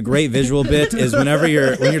do. It's a great visual bit. Is when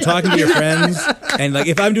you're talking to your friends and like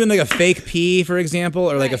if I'm doing like a fake P, for example,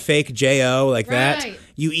 or like a fake JO like that.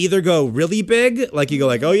 You either go really big, like you go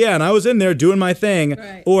like, oh yeah, and I was in there doing my thing,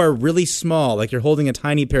 or really small, like you're holding a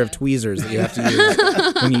tiny pair of tweezers that you have to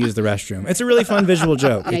use when you use the restroom. It's a really fun visual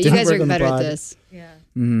joke. Yeah, you guys are better at this. Yeah.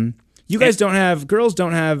 Mm-hmm. You guys don't have, girls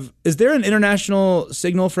don't have, is there an international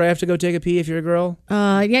signal for I have to go take a pee if you're a girl?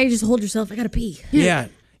 Yeah, you just hold yourself. I gotta pee. Yeah,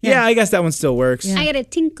 I guess that one still works. I gotta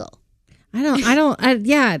tinkle. I gotta go. I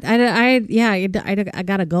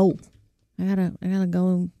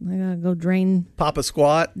gotta go drain. Pop a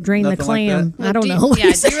squat. Drain the clam. Like I don't know.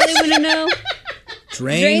 Yeah, do you really want to know?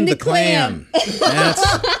 Drain the clam.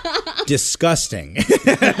 That's disgusting.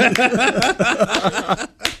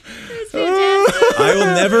 I will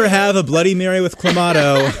never have a Bloody Mary with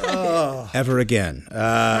Clamato ever again.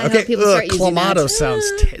 Okay, Clamato sounds.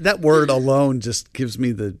 That word alone just gives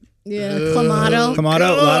me the. Yeah, Clamato.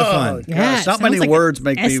 Clamato, a lot of fun. Yeah, gosh, not many like words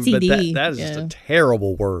make STD. me, but that is just a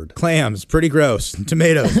terrible word. Clams, pretty gross.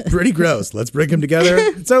 Tomatoes, pretty gross. Let's bring them together.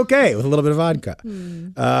 It's okay with a little bit of vodka.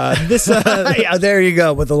 Yeah, there you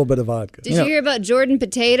go, with a little bit of vodka. Did you hear about Jordan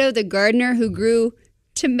Potato, the gardener who grew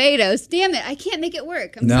tomatoes? Damn it, I can't make it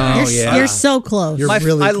work. You're so close. You're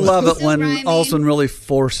really I close. love it Still when rhyming. Olsen really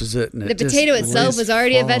forces it. And The potato itself was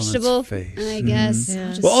already a vegetable, I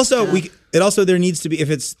guess. Well, also there needs to be, if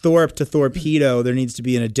it's Thorpe to Torpedo, there needs to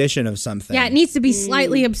be an addition of something. Yeah, it needs to be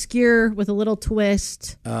slightly obscure with a little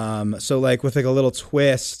twist. So like with like a little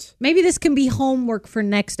twist. Maybe this can be homework for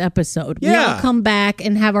next episode. Yeah. We'll come back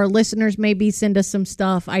and have our listeners maybe send us some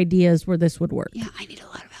ideas where this would work. Yeah, I need a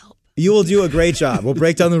lot of help. You will do a great job. We'll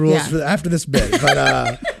break down the rules after this bit.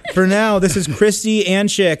 But for now, this is Christy and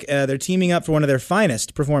Chick. They're teaming up for one of their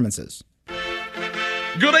finest performances.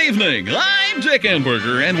 Good evening. I'm Dick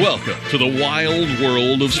Enberger, and welcome to the wild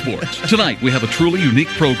world of sports. Tonight, we have a truly unique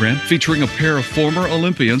program featuring a pair of former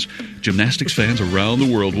Olympians. Gymnastics fans around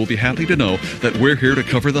the world will be happy to know that we're here to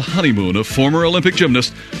cover the honeymoon of former Olympic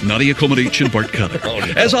gymnast Nadia Comaneci and Bart Cutter.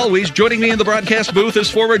 As always, joining me in the broadcast booth is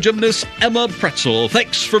former gymnast Emma Pretzel.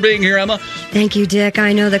 Thanks for being here, Emma. Thank you, Dick.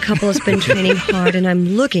 I know the couple has been training hard, and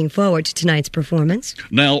I'm looking forward to tonight's performance.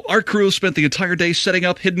 Now, our crew spent the entire day setting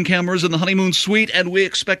up hidden cameras in the honeymoon suite, and we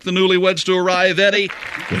expect the newlyweds to arrive any...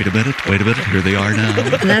 Wait a minute. Here they are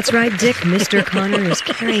now. That's right, Dick. Mr. Connor is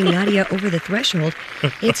carrying Nadia over the threshold.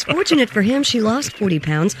 It's fortunate for him she lost 40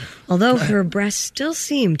 pounds, although her breasts still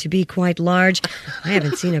seem to be quite large. I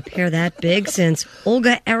haven't seen a pair that big since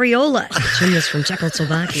Olga Areola, a gymnast from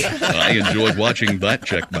Czechoslovakia. I enjoyed watching that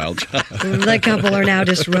check bounce. The couple are now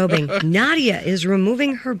disrobing. Nadia is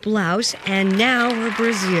removing her blouse and now her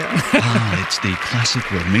brassiere. It's the classic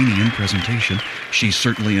Romanian presentation. She's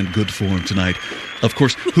certainly in good form tonight. Of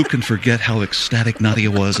course, who can forget how ecstatic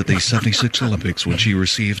Nadia was at the 76 Olympics when she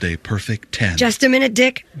received a perfect 10? Just a minute,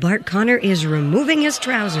 Dick. Bart Connor is removing his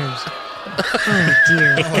trousers. Oh,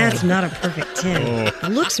 dear. That's not a perfect 10.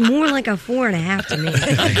 It looks more like a 4.5 to me.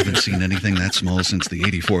 I haven't seen anything that small since the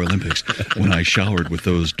 84 Olympics when I showered with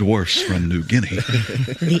those dwarfs from New Guinea.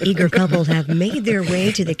 The eager couple have made their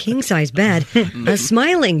way to the king-size bed. A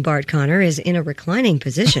smiling Bart Connor is in a reclining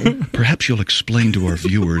position. Perhaps you'll explain to our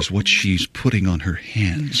viewers what she's putting on her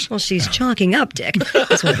hands. Well, she's chalking up, Dick.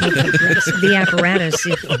 This will help address the apparatus,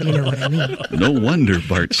 if you know what I mean. No wonder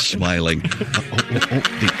Bart's smiling.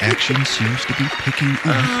 The action seems to be picking up.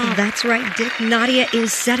 Oh, that's right, Dick. Nadia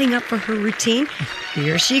is setting up for her routine.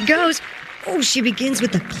 Here she goes. Oh, she begins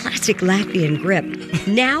with the classic Latvian grip.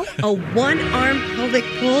 Now, a one-arm pelvic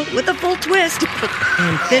pull with a full twist.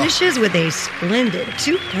 And finishes with a splendid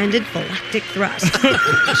two-handed phylactic thrust.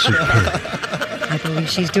 I believe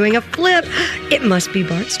she's doing a flip. It must be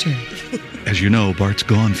Bart's turn. As you know, Bart's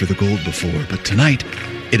gone for the gold before, but tonight,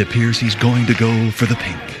 it appears he's going to go for the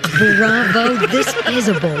pink. Bravo, this is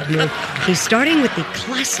a bold move. He's starting with the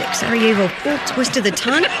classic Sarajevo full twist to the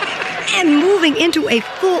tongue and moving into a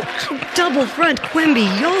full double front Quemby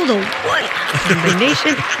Yodel. What a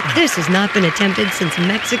combination. This has not been attempted since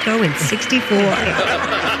Mexico in '64.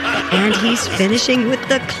 And he's finishing with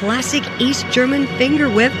the classic East German finger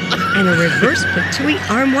whip and a reverse patui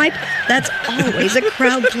arm wipe. That's always a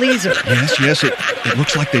crowd pleaser. Yes, it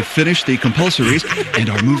looks like they've finished the compulsories and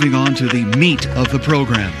are moving on to the meat of the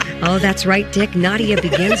program. Oh, that's right, Dick. Nadia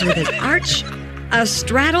begins with an arch, a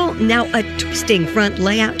straddle, now a twisting front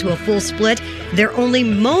layout to a full split. They're only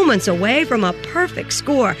moments away from a perfect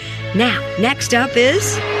score. Now, next up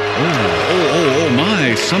is... Oh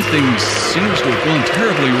my, something seems to have gone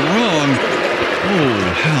terribly wrong.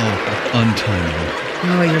 Oh, how untimely.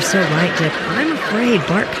 Oh, you're so right, Dick. I'm afraid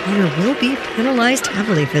Bart Connor will be penalized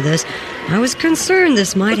heavily for this. I was concerned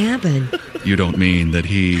this might happen. You don't mean that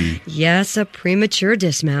he... Yes, a premature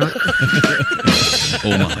dismount.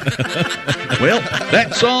 Oh, my. Well,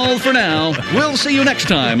 that's all for now. We'll see you next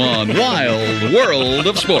time on Wild World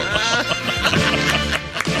of Sports.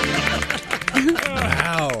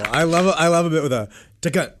 Wow. I love a bit with a...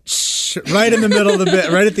 right in the middle of the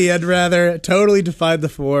bit, right at the end, rather. Totally defied the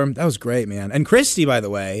form. That was great, man. And Christy, by the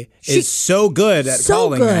way, is so good at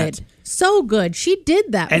calling that. So good. She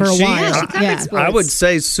did that for a while. Yeah, she covered sports. I would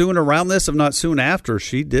say soon around this, if not soon after,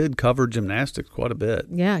 she did cover gymnastics quite a bit.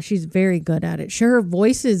 Yeah, she's very good at it. Sure, her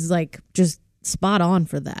voice is like just spot on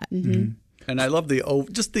for that. Mm-hmm. And I love the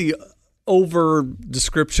over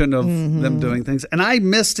description of them doing things. And I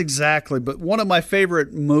missed exactly, but one of my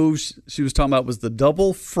favorite moves she was talking about was the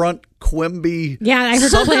double front Quimby. Yeah, I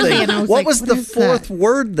heard something. Quimby, and I was what like, was the fourth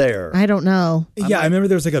word there? I don't know. Yeah, I remember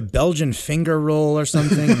there was like a Belgian finger roll or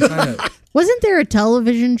something. Wasn't there a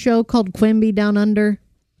television show called Quimby Down Under?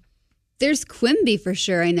 There's Quimby for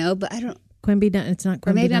sure, I know, but I don't. Quimby Down. It's not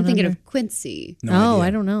Quimby. Or maybe I'm thinking Under. of Quincy. No idea. I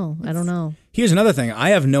don't know. I don't know. Here's another thing. I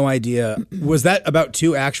have no idea. Was that about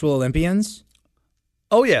two actual Olympians?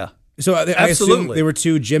 Oh, yeah. So I assume they were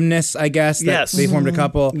two gymnasts, I guess. Yes. They formed a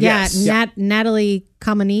couple. Yeah, Natalie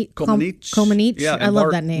Comaneci. Yeah, I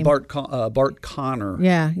love that name. Bart Connor.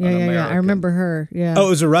 Yeah. I remember her. Yeah. Oh, it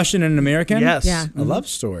was a Russian and an American? Yes. Yeah. A love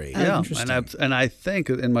story. Yeah. Interesting. And I think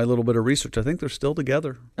in my little bit of research, I think they're still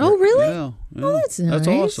together. Oh, really? Yeah. Oh, that's nice.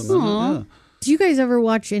 That's awesome. Yeah. Do you guys ever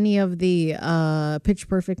watch any of the Pitch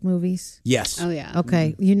Perfect movies? Yes. Oh, yeah.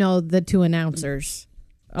 Okay. You know the two announcers.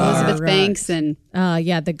 Elizabeth Banks and...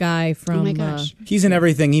 the guy from... Oh, my gosh. He's in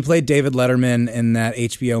everything. He played David Letterman in that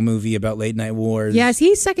HBO movie about late night wars. Yeah, is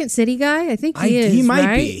he Second City guy? I think he is, He might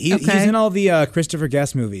right? be. He's in all the Christopher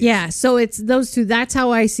Guest movies. Yeah, so it's those two. That's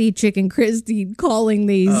how I see Chick and Christy calling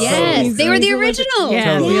these. Yes, they were the original.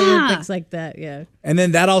 Yeah, Totally. the Olympics like that, yeah. And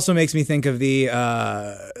then that also makes me think of the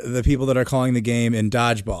people that are calling the game in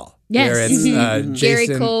Dodgeball. Yes. Where it's Gary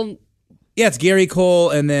Jason, Cole. Yeah, it's Gary Cole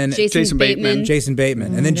and then Jason Bateman. Jason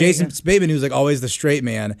Bateman. And then Jason Bateman, who's like always the straight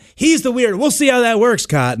man. He's the weird. We'll see how that works,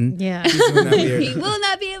 Cotton. Yeah. He will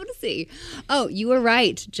not be able to see. Oh, you were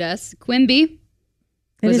right, Jess. Quimby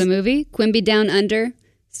was a movie. Quimby Down Under,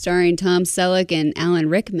 starring Tom Selleck and Alan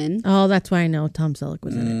Rickman. Oh, that's why I know Tom Selleck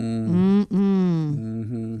was in it.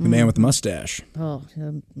 The man with the mustache. Oh,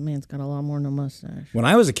 the man's got a lot more than a mustache. When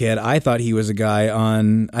I was a kid, I thought he was the guy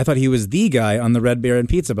on the Red Baron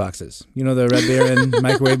pizza boxes. You know the Red Baron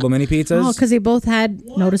microwavable mini pizzas? Oh, because they both had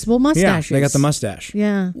noticeable mustaches. Yeah, they got the mustache.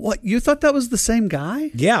 Yeah. What, you thought that was the same guy?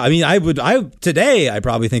 Yeah, I mean, today I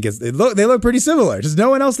probably think they look pretty similar. Does no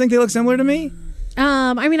one else think they look similar to me?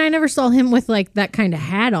 I mean, I never saw him with like that kind of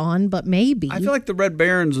hat on, but maybe. I feel like the Red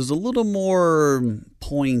Barons was a little more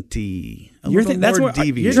pointy. You're doing like a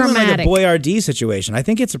Boyardee situation. I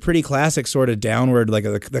think it's a pretty classic sort of downward, like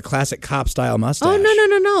the classic cop style mustache. Oh,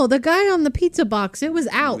 no. The guy on the pizza box, it was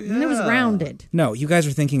out and it was rounded. No, you guys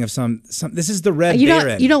are thinking of some this is the Red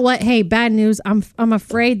Baron. You know what? Hey, bad news. I'm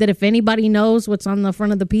afraid that if anybody knows what's on the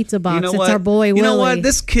front of the pizza box, it's our boy Willie. You know what?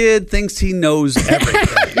 This kid thinks he knows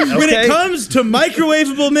everything. Okay? When it comes to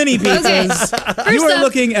microwavable mini pizzas, you are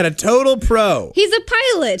looking at a total pro. He's a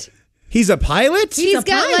pilot. He's a pilot? He's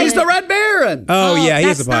the Red Baron. Oh yeah,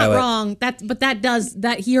 he's a pilot. That's not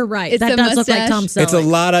wrong. You're right. It's that the does look like mustache. Tom Selleck. It's a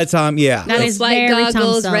lot of Tom, yeah. That is white very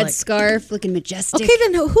goggles, Tom red Selleck. scarf, looking majestic. Okay,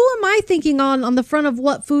 then who am I thinking on the front of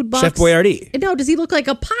what food box? Chef Boyardee. No, does he look like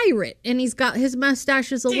a pirate? And he's got his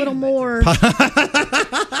mustache is a little more.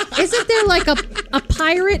 Isn't there like a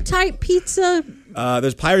pirate type pizza?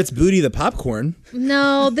 There's Pirate's Booty, the popcorn.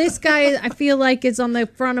 No, this guy I feel like is on the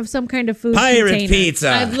front of some kind of food Pirate container. pizza.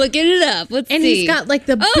 I'm looking it up. Let's see. And he's got like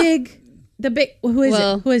the big.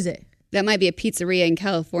 Who is it? That might be a pizzeria in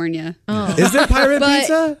California. Oh. Is there pirate but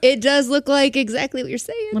pizza? It does look like exactly what you're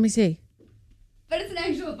saying. Let me see. But it's an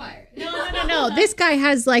actual pirate. No. This guy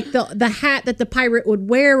has like the hat that the pirate would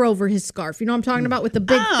wear over his scarf. You know what I'm talking about with the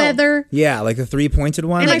big feather? Yeah, like the 3-pointed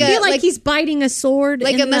one. And I feel like he's biting a sword.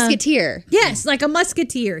 Like a musketeer. Yes, like a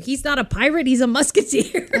musketeer. He's not a pirate, he's a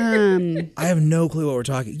musketeer. I have no clue what we're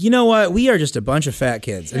talking. You know what? We are just a bunch of fat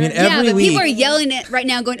kids. I mean, every week. People are yelling it right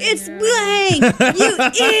now going, it's blank! You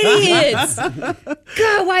idiots!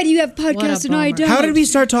 God, why do you have podcasts and I don't? How did we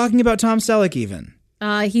start talking about Tom Selleck even?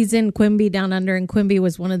 He's in Quimby Down Under, and Quimby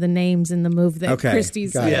was one of the names in the move that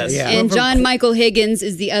Christie's. Yes. Yeah. And John Michael Higgins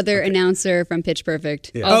is the other announcer from Pitch Perfect.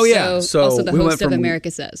 Yeah. Also, also the host of America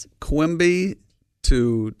Says. Quimby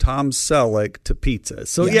to Tom Selleck to pizza.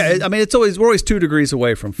 So yeah, I mean we're always 2 degrees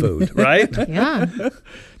away from food, right? Yeah.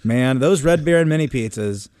 Man, those Red Baron mini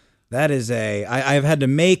pizzas, that is I've had to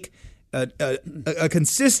make a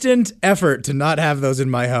consistent effort to not have those in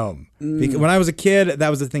my home. Because when I was a kid, that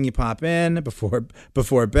was the thing you pop in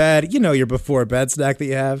before bed. You know your before bed snack that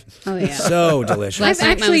you have. Oh yeah, so delicious. Last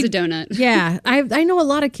night mine was a donut. Yeah, I know a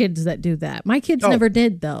lot of kids that do that. My kids never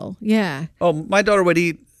did though. Yeah. Oh, my daughter would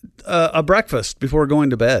eat a breakfast before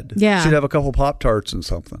going to bed. Yeah. She'd have a couple Pop-Tarts and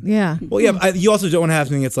something. Yeah. Well, yeah, you also don't want to have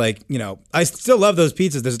something that's like, I still love those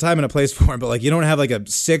pizzas. There's a time and a place for them, but like you don't have like a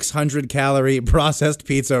 600-calorie processed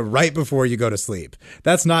pizza right before you go to sleep.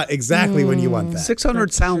 That's not exactly when you want that.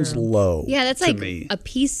 600 sounds low. Yeah, that's to like me. a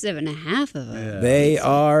piece and a half of them. Yeah. They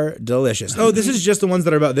are delicious. Oh, this is just the ones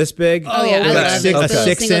that are about this big? Oh, yeah, I love a those.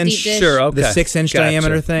 6-inch. Sure, okay. The 6-inch Gotcha.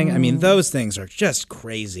 diameter thing. I mean, those things are just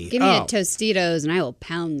crazy. Give me a Tostitos and I will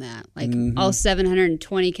pound that. Like all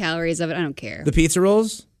 720 calories of it. I don't care. The pizza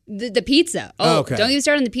rolls? The pizza. Oh, okay. Don't even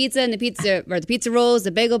start on the pizza and the pizza rolls,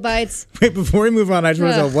 the bagel bites. Wait, before we move on, I just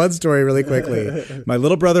want to tell one story really quickly. My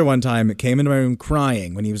little brother one time came into my room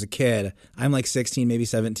crying when he was a kid. I'm like 16, maybe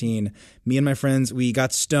 17. Me and my friends, we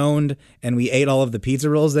got stoned and we ate all of the pizza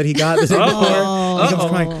rolls that he got the day before. He comes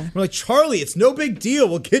crying. We're like, Charlie, it's no big deal.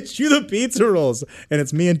 We'll get you the pizza rolls. And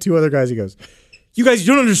it's me and 2 other guys. He goes, you guys,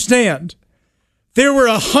 you don't understand. There were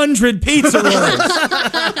 100 pizza rolls.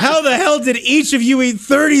 How the hell did each of you eat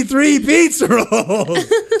 33 pizza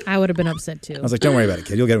rolls? I would have been upset too. I was like, don't worry about it,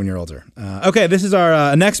 kid. You'll get it when you're older. Okay, this is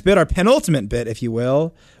our next bit, our penultimate bit, if you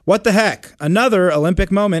will. What the heck? Another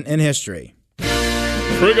Olympic moment in history.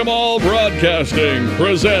 Frigamall Broadcasting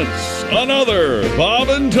presents another Bob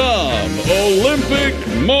and Tom Olympic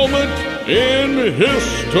moment in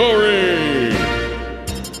history.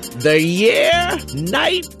 The year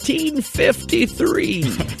 1953.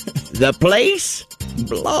 The place?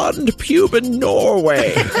 Blonde Puben,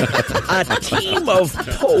 Norway. A team of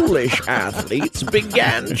Polish athletes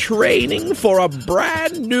began training for a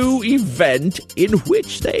brand new event in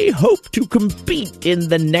which they hope to compete in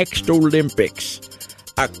the next Olympics.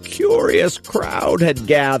 A curious crowd had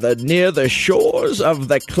gathered near the shores of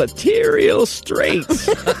the Clitorial Straits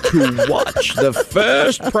to watch the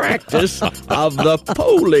first practice of the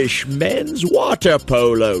Polish men's water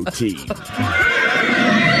polo team.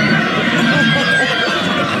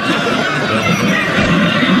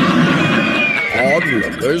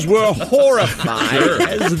 Onlookers were horrified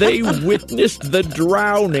as they witnessed the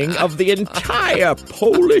drowning of the entire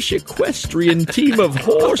Polish equestrian team of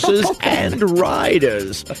horses and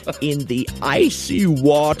riders in the icy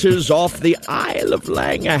waters off the Isle of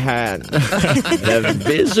Langehan. The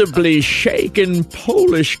visibly shaken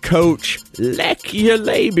Polish coach, Lech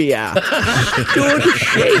Yalabia, stood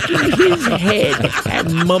shaking his head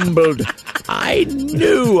and mumbled, "I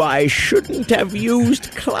knew I shouldn't have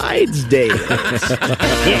used Clydesdale."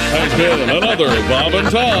 This has been another Bob and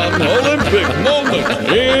Tom Olympic moment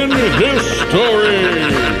in history.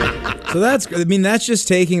 So that's just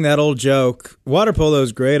taking that old joke. Water polo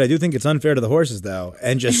is great. I do think it's unfair to the horses, though,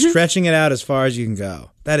 and just stretching it out as far as you can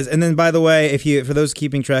go. That is, and then by the way, for those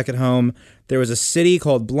keeping track at home, there was a city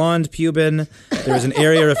called Blonde Puben. There was an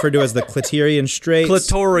area referred to as the Clitorian Straits.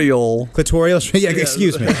 Clitorial Strait. Yeah,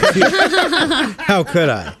 excuse me. How could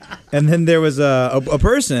I? And then there was a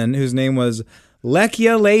person whose name was Lech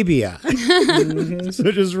Yalabia.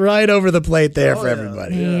 So just right over the plate there for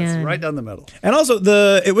everybody. Yeah, it's right down the middle. And also,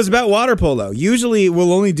 it was about water polo. Usually,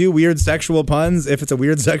 we'll only do weird sexual puns if it's a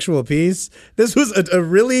weird sexual piece. This was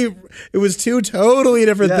it was 2 totally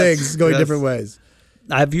different things going different ways.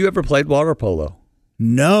 Have you ever played water polo?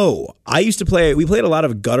 No. We played a lot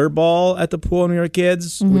of gutter ball at the pool when we were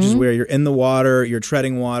kids, which is where you're in the water, you're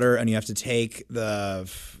treading water, and you have to take the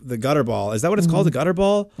gutter ball. Is that what it's called, the gutter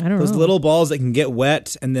ball? I don't know. Those little balls that can get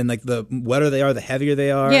wet, and then like the wetter they are, the heavier they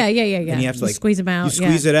are. Yeah. And you have to squeeze them out. You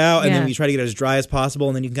squeeze it out, and then you try to get it as dry as possible,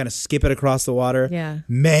 and then you can kind of skip it across the water. Yeah.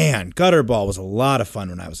 Man, gutter ball was a lot of fun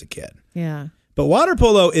when I was a kid. Yeah. But water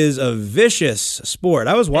polo is a vicious sport.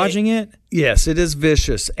 I was watching it. Yes, it is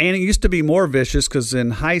vicious. And it used to be more vicious because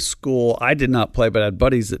in high school, I did not play, but I had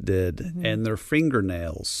buddies that did. Mm-hmm. And their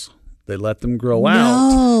fingernails, they let them grow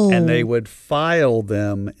out. And they would file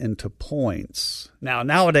them into points. Now,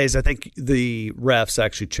 nowadays, I think the refs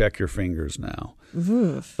actually check your fingers now.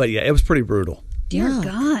 Oof. But yeah, it was pretty brutal. Dear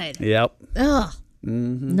God. Yep. Ugh.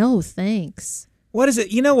 Mm-hmm. No, thanks. What is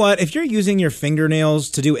it? You know what? If you're using your fingernails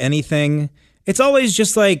to do anything, it's always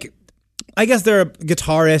just like, I guess there are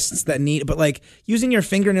guitarists that need, but like using your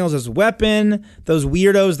fingernails as a weapon, those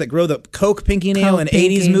weirdos that grow the Coke pinky nail in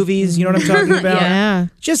 80s movies, you know what I'm talking about? Yeah.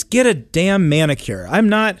 Just get a damn manicure. I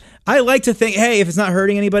like to think, hey, if it's not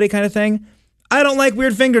hurting anybody kind of thing, I don't like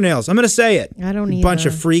weird fingernails. I'm going to say it. I don't either. Bunch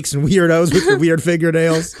of freaks and weirdos with the weird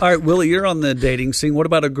fingernails. All right, Willie, you're on the dating scene. What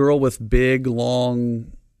about a girl with big,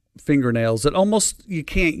 long fingernails that almost, you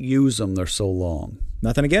can't use them. They're so long.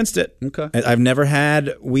 Nothing against it. Okay. I've never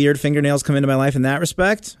had weird fingernails come into my life in that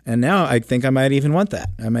respect, and now I think I might even want that.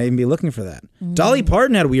 I might even be looking for that. Dolly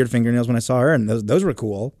Parton had weird fingernails when I saw her, and those were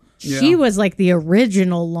cool. She was like the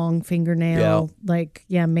original long fingernail,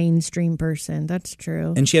 mainstream person. That's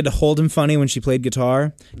true. And she had to hold him funny when she played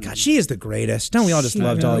guitar. God, she is the greatest. Don't we all just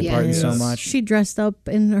love Dolly Parton so much? She dressed up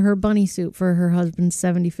in her bunny suit for her husband's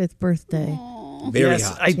 75th birthday. Very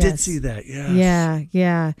hot. I did see that.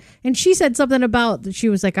 Yeah. And she said something about, she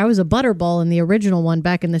was like, I was a butterball in the original one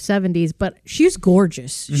back in the 70s, but she's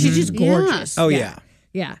gorgeous. She's just gorgeous. Oh, yeah.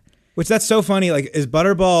 Yeah. Which that's so funny. Like, is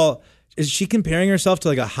Butterball, is she comparing herself to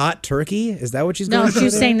like a hot turkey? Is that what she's going No, for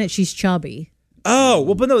she's there? saying that she's chubby. Oh,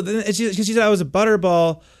 well, but no, she said I was a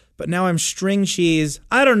Butterball, but now I'm string cheese.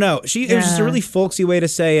 I don't know. It was just a really folksy way to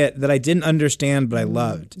say it that I didn't understand, but I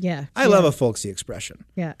loved. Yeah. I love a folksy expression.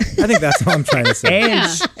 Yeah. I think that's all I'm trying to say. And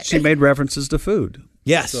she made references to food.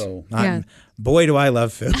 Yes. So, boy, do I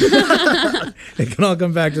love food. It can all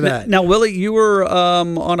come back to that. Now, Willie, you were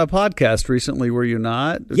on a podcast recently, were you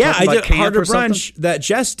not? Yeah, I did Camp Harder or something? Brunch that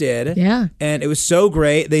Jess did. Yeah. And it was so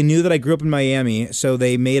great. They knew that I grew up in Miami, so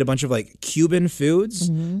they made a bunch of like Cuban foods.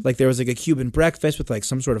 Like there was like a Cuban breakfast with like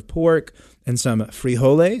some sort of pork and some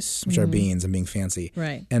frijoles, which are beans, I'm being fancy.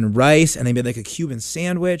 Right. And rice, and they made like a Cuban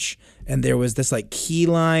sandwich, and there was this like key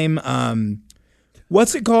lime,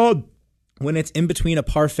 what's it called? When it's in between a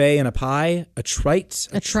parfait and a pie, a trifle?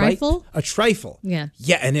 A trifle. Yeah.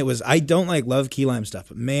 Yeah, and it was, I don't like love key lime stuff,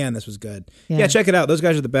 but man, this was good. Yeah, check it out. Those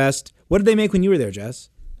guys are the best. What did they make when you were there, Jess?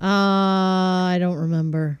 I don't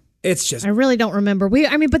remember. It's just, I really don't remember.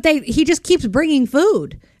 But he just keeps bringing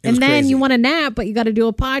food. And then crazy. You want to nap, but you got to do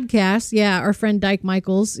a podcast. Yeah, our friend Dyke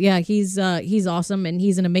Michaels. Yeah, he's awesome, and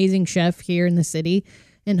he's an amazing chef here in the city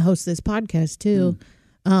and hosts this podcast too.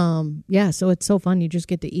 So it's so fun. You just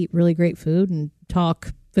get to eat really great food and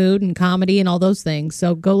talk food and comedy and all those things.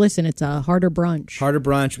 So go listen. It's a Harder Brunch. Harder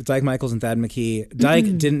Brunch with Dyke Michaels and Thad McKee. Dyke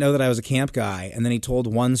didn't know that I was a camp guy, and then he told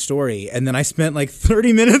one story, and then I spent like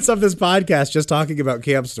 30 minutes of this podcast just talking about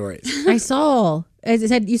camp stories. I saw.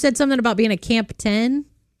 You said something about being a Camp 10?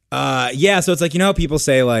 Yeah, so it's like, you know how people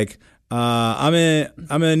say like, I'm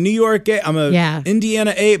a New York 8, I'm a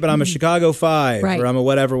Indiana 8, but I'm a Chicago 5, right. or I'm a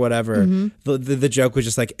whatever. The joke was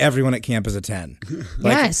just like everyone at camp is a 10.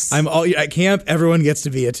 Like, yes. I'm all at camp, everyone gets to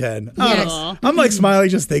be a 10. Yes. I'm like smiling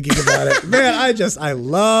just thinking about it. Man, I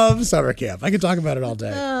love summer camp. I could talk about it all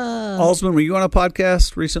day. Alsman, were you on a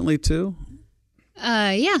podcast recently too?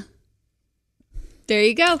 Yeah. There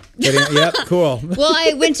you go. Yep, cool. Well,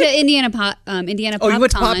 I went to Indiana PopCon. You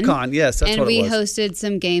went to PopCon. Yes, that's what it was. And we hosted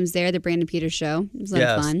some games there, the Brandon Peters Show. It was a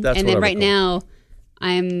lot of fun. That's and then right now,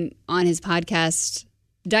 I'm on his podcast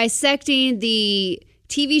dissecting the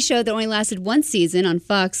TV show that only lasted one season on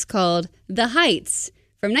Fox called The Heights.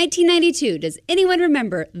 From 1992. Does anyone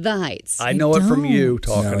remember The Heights? I know it from you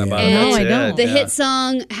talking about it. And I don't. The hit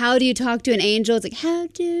song, How Do You Talk to an Angel? It's like, how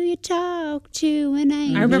do you talk to an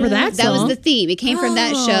angel? I remember that song. That was the theme. It came from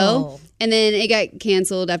that show. And then it got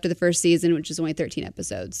canceled after the first season, which is only 13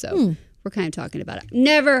 episodes. So we're kind of talking about it.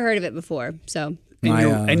 Never heard of it before. So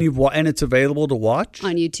and it's available to watch?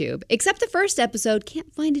 On YouTube. Except the first episode.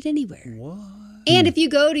 Can't find it anywhere. What? And if you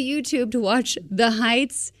go to YouTube to watch The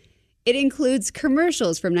Heights, it includes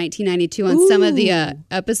commercials from 1992 on some of the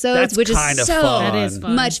episodes, which is so fun. That is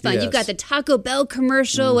fun. much fun. Yes. You've got the Taco Bell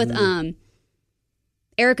commercial with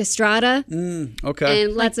Eric Estrada, okay,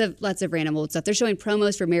 and lots of random old stuff. They're showing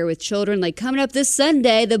promos for Married with Children, like coming up this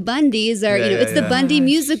Sunday. The Bundys are, it's the Bundy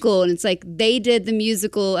musical, and it's like they did the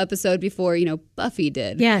musical episode before, Buffy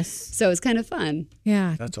did. Yes, so it's kind of fun.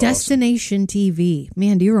 Yeah, that's Destination TV.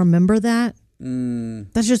 Man, do you remember that?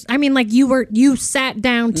 That's just, you sat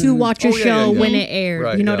down to watch a show when it aired.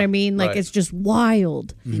 Right, you know what I mean? Like, it's just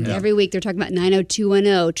wild. And every week they're talking about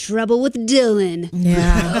 90210, Trouble with Dylan.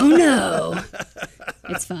 Yeah. Oh, no.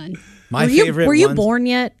 It's fun. My favorite Were you ones- born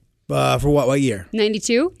yet? For what year?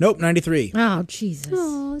 92? Nope, 93. Oh, Jesus.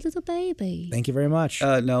 Oh, little baby. Thank you very much.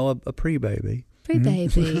 No, a pre-baby.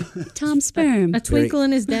 Pre-baby. Tom Sperm. A twinkle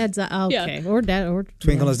in his dad's eye. Oh, okay. Or dad. Or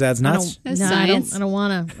Twinkle in his dad's nuts? That's No, science. I don't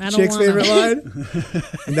want to. Chick's favorite line?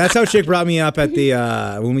 And that's how Chick brought me up at the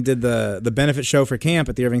when we did the benefit show for camp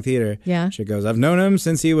at the Irving Theater. Yeah. Chick goes, I've known him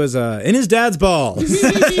since he was in his dad's balls.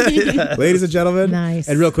 Ladies and gentlemen. Nice.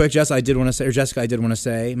 And real quick, Jessica, I did want to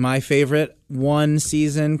say, my favorite one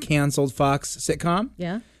season canceled Fox sitcom,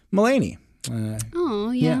 Yeah. Mulaney. Oh,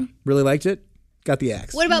 yeah. Really liked it. Got the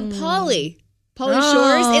axe. What about Polly? Polly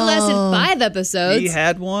Shores? It lasted 5 episodes. He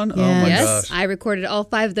had one? Yes. Oh, my Yes, gosh. I recorded all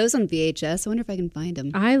 5 of those on VHS. I wonder if I can find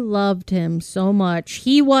them. I loved him so much.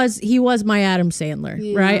 He was my Adam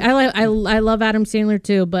Sandler, right? I love Adam Sandler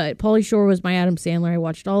too, but Pauly Shore was my Adam Sandler. I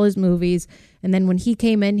watched all his movies, and then when he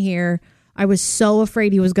came in here, I was so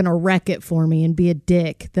afraid he was going to wreck it for me and be a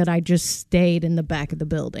dick that I just stayed in the back of the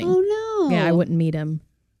building. Oh, no. Yeah, I wouldn't meet him.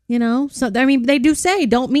 You know, so I mean, they do say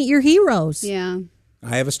don't meet your heroes. Yeah.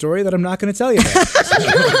 I have a story that I'm not going to tell you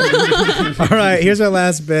about. All right, here's our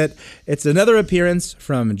last bit. It's another appearance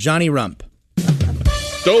from Johnny Rump.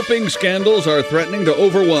 Doping scandals are threatening to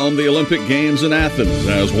overwhelm the Olympic Games in Athens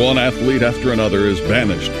as one athlete after another is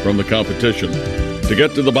banished from the competition. To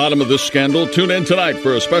get to the bottom of this scandal, tune in tonight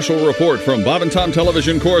for a special report from Bob and Tom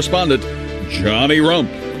television correspondent Johnny Rump.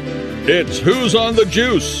 It's Who's on the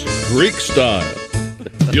Juice, Greek style.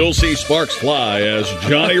 You'll see sparks fly as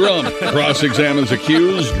Johnny Rump cross-examines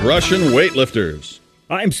accused Russian weightlifters.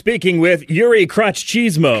 I'm speaking with Yuri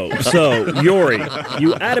Krachchizmo. So, Yuri,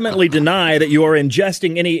 you adamantly deny that you are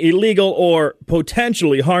ingesting any illegal or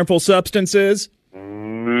potentially harmful substances?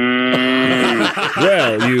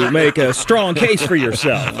 Well, you make a strong case for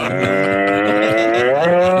yourself.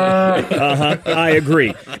 I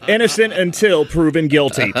agree. Innocent until proven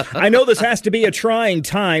guilty. I know this has to be a trying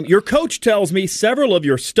time. Your coach tells me several of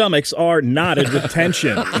your stomachs are knotted with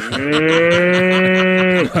tension.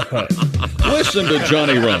 Listen to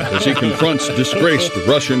Johnny Rump as he confronts disgraced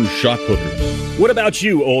Russian shot putters. What about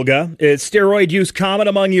you, Olga? Is steroid use common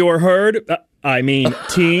among your herd?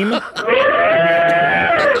 Team?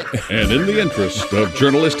 And in the interest of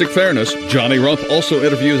journalistic fairness, Johnny Rump also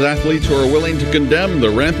interviews athletes who are willing to condemn the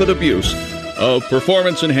rampant abuse of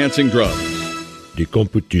performance-enhancing drugs. The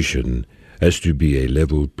competition has to be a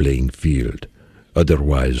level playing field.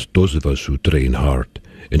 Otherwise, those of us who train hard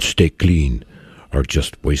and stay clean are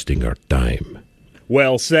just wasting our time.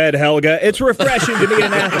 Well said, Helga. It's refreshing to meet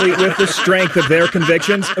an athlete with the strength of their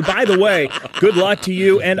convictions. By the way, good luck to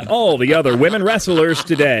you and all the other women wrestlers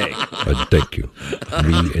today. Thank you.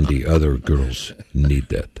 Me and the other girls need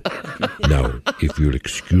that. Now, if you'll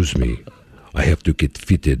excuse me, I have to get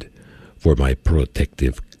fitted for my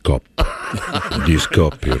protective cup. This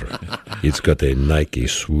cup here, it's got a Nike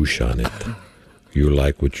swoosh on it. You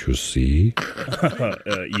like what you see?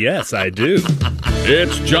 Yes, I do.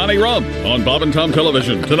 It's Johnny Rump on Bob and Tom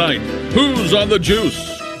Television tonight. Who's on the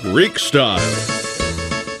Juice? Greek style.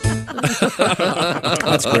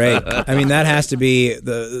 That's great. I mean, that has to be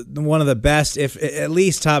the one of the best, if at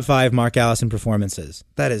least top 5 Mark Allison performances.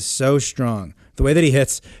 That is so strong. The way that he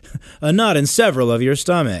hits a knot in several of your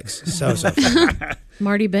stomachs. So fun.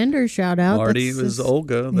 Marty Bender, shout out. Marty was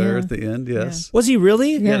Olga there at the end, yes. Yeah. Was he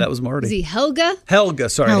really? Yeah, that was Marty. Was he Helga? Helga.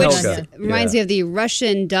 Reminds me of the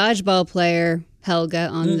Russian dodgeball player Helga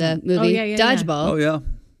on the movie Dodgeball. Oh, yeah.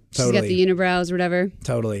 She's got the unibrows or whatever.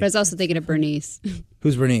 Totally. But I was also thinking of Bernice.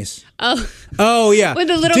 Who's Bernice? Oh, yeah. With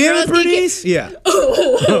the little Damn girls. Bernice? Yeah.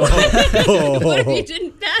 What if you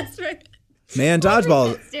didn't pass right? Man,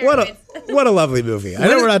 Dodgeball, what a lovely movie. I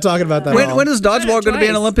know we're not talking about that. When is Dodgeball going to be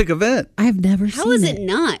an Olympic event? I've never seen it. How is it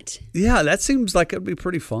not? Yeah, that seems like it'd be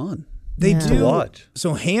pretty fun. They do. To watch.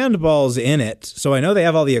 So handball's in it. So I know they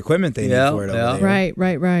have all the equipment they need for it over there.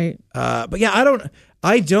 Right. But yeah,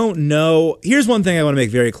 I don't know. Here's one thing I want to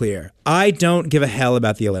make very clear. I don't give a hell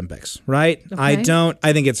about the Olympics, right? Okay. I don't.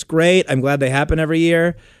 I think it's great. I'm glad they happen every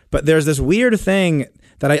year. But there's this weird thing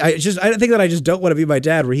that I think that I just don't want to be my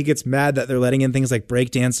dad, where he gets mad that they're letting in things like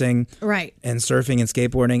breakdancing, right, and surfing and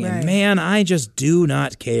skateboarding. Right. And man, I just do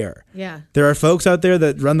not care. Yeah. There are folks out there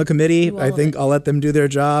that run the committee. I think I'll let them do their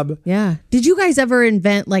job. Yeah. Did you guys ever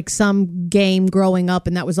invent like some game growing up?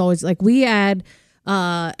 And that was always like we had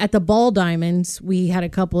at the Ball Diamonds, we had a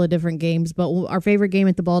couple of different games, but our favorite game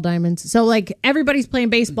at the Ball Diamonds. So like everybody's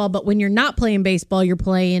playing baseball, but when you're not playing baseball, you're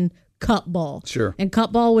playing cup ball. Sure. And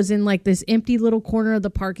cup ball was in like this empty little corner of the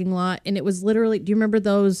parking lot, and it was literally, do you remember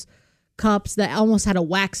those cups that almost had a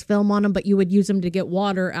wax film on them, but you would use them to get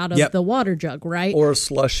water out of the water jug, right? Or a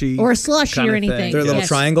slushy or anything. They're little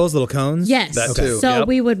triangles, little cones. Yes. That too. So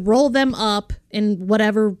we would roll them up in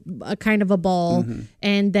whatever kind of a ball,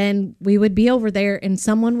 and then we would be over there and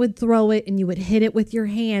someone would throw it and you would hit it with your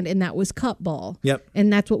hand, and that was cup ball. Yep.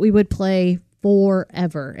 And that's what we would play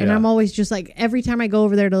forever. And I'm always just like, every time I go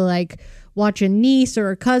over there to like watch a niece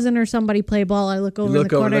or a cousin or somebody play ball, I look over in the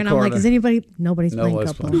corner and I'm like, is nobody's playing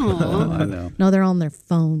cup ball. I know. No, they're on their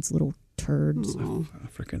phones, little turds. I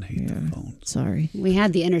freaking hate the phones. Sorry. We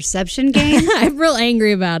had the interception game. I'm real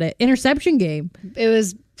angry about it. Interception game. It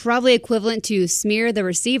was probably equivalent to smear the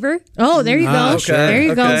receiver. Oh, there you go. Okay. There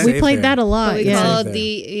you go. We played that a lot. We called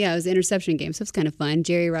it was the interception game, so it's kind of fun.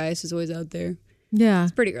 Jerry Rice was always out there. Yeah.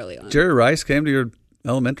 It's pretty early on. Jerry Rice came to your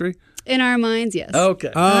elementary? In our minds, yes. Okay.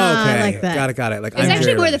 Okay. I like that. Got it. Like, it's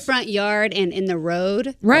actually more the front yard and in the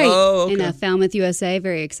road. Right. Oh, okay. In Falmouth, USA.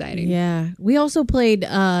 Very exciting. Yeah. We also played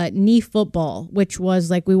knee football, which was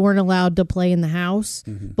like we weren't allowed to play in the house.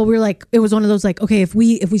 But we were like, it was one of those like, okay, if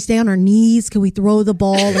we stay on our knees, can we throw the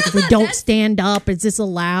ball? Like if we don't stand up, is this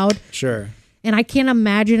allowed? Sure. And I can't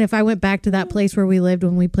imagine if I went back to that place where we lived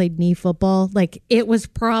when we played knee football. Like, it was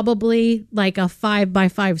probably like a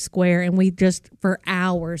 5x5 square, and we just for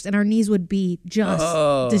hours, and our knees would be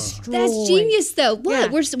just destroyed. That's genius, though.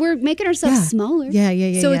 What? Yeah. We're making ourselves smaller.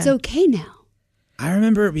 Yeah. So it's okay now. I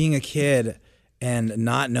remember being a kid and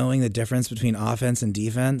not knowing the difference between offense and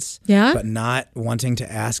defense. Yeah. But not wanting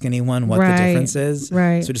to ask anyone what the difference is.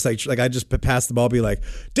 Right. So just like I just pass the ball, be like,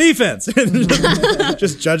 defense!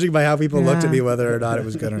 Just judging by how people looked at me whether or not it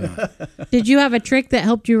was good or not. Did you have a trick that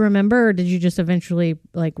helped you remember, or did you just eventually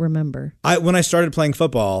remember? When I started playing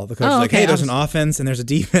football, the coach was like, hey, there's an offense and there's a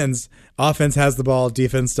defense. Offense has the ball,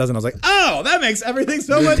 defense doesn't. I was like, oh, that makes everything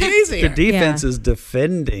so much easier. The defense is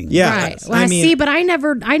defending. Yeah. Right. Well, I mean, but I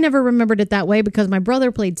never remembered it that way because my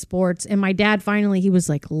brother played sports, and my dad he was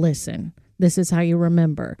like, listen, this is how you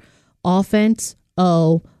remember. Offense,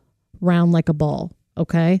 round like a ball.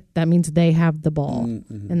 Okay? That means they have the ball.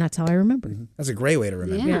 Mm-hmm. And that's how I remember. That's a great way to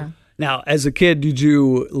remember. Yeah. Now, as a kid, did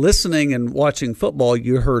you, listening and watching football,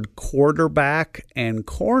 you heard quarterback and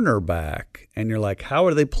cornerback, and you're like, how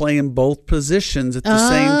are they playing both positions at the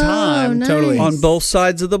same time? Nice. Totally. On both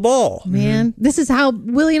sides of the ball. Man, this is how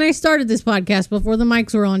Willie and I started this podcast before the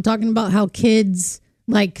mics were on, talking about how kids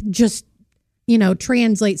just,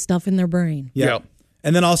 translate stuff in their brain. Yeah.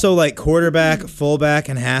 And then also quarterback, fullback,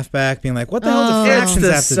 and halfback being like, what the hell do fractions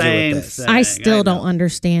have to do with this? I still don't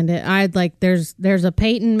understand it. There's a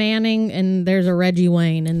Peyton Manning and there's a Reggie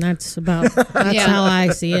Wayne, and that's how I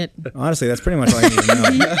see it. Honestly, that's pretty much all you need to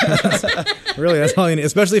know. Really, that's all you need,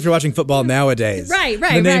 especially if you're watching football nowadays. Right.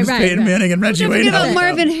 The names Peyton Manning and Reggie Wayne. Don't forget about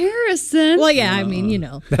Marvin Harrison. Well, yeah, I mean,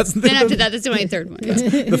 That's then after that, that's my third one.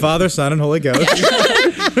 the Father, Son, and Holy Ghost.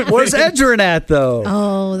 Where's Edgerrin at, though?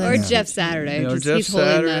 Or Jeff Saturday.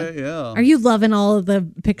 Saturday, yeah. Are you loving all of the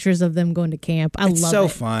pictures of them going to camp? It's love so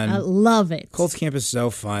it. fun. I love it. Colts camp is so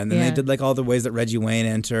fun. And they did all the ways that Reggie Wayne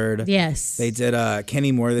entered. Yes. They did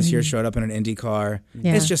Kenny Moore this year showed up in an Indy car.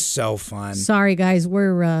 Yeah. It's just so fun. Sorry guys,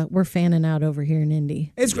 we're fanning out over here in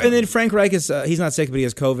Indy. And then Frank Reich is he's not sick, but he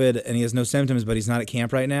has COVID and he has no symptoms, but he's not at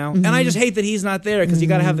camp right now. And I just hate that he's not there because you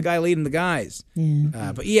got to have the guy leading the guys.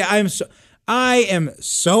 Yeah. But yeah, I am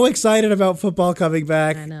so excited about football coming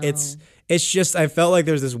back. I know. It's just, I felt like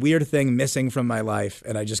there's this weird thing missing from my life,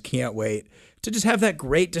 and I just can't wait to just have that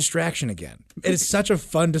great distraction again. It is such a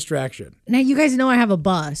fun distraction. Now, you guys know I have a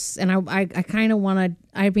bus, and I kind of want to,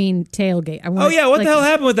 tailgate. What the hell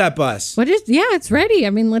happened with that bus? It's ready.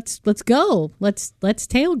 I mean, let's go. Let's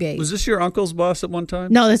tailgate. Was this your uncle's bus at one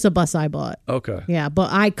time? No, this is a bus I bought. Okay. Yeah, but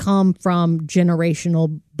I come from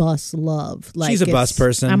generational bus love. She's a bus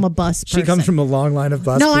person. I'm a bus person. She comes from a long line of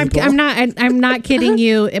bus people. I'm not kidding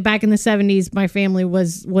you. Back in the 70s, my family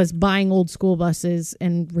was buying old school buses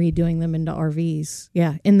and redoing them into RVs.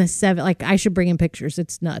 Yeah, in the I should bring in pictures.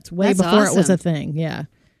 It's nuts. That's before it was a thing. Yeah.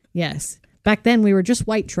 Yes. Back then we were just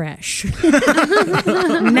white trash.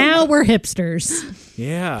 Now we're hipsters.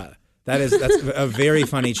 Yeah. That's a very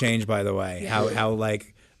funny change, by the way. How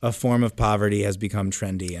a form of poverty has become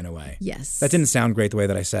trendy in a way. Yes. That didn't sound great the way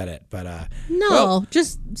that I said it, but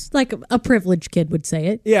just like a privileged kid would say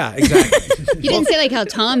it. Yeah, exactly. You didn't say how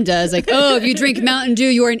Tom does, if you drink Mountain Dew,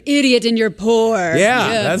 you're an idiot and you're poor.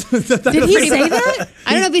 Yeah. Did he say that?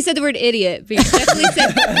 I don't know if he said the word idiot, but he definitely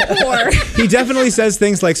said poor. He definitely says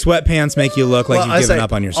things like sweatpants make you look like you've given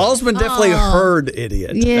up on yourself. Osmond definitely heard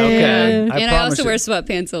idiot. Yeah. Okay. And I also wear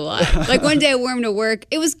sweatpants a lot. One day I wore them to work.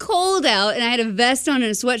 It was cold out, and I had a vest on and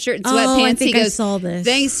a sweatshirt and sweatpants. I think he goes, I saw this.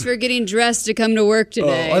 Thanks for getting dressed to come to work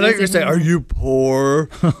today. I thought you were going to say, are you poor?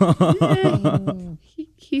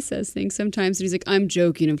 He says things sometimes, and he's like, I'm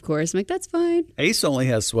joking, of course. I'm like, that's fine. Ace only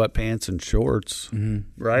has sweatpants and shorts,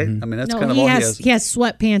 right? I mean, that's No, kind of he all has. he He has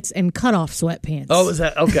sweatpants and cutoff sweatpants. Oh, is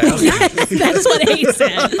that? Okay. That's what he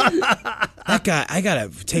said. That guy, I got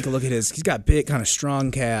to take a look at he's got big, kind of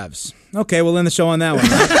strong calves. Okay, we'll end the show on that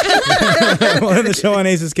one. We'll end the show on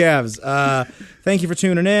Ace's calves. Thank you for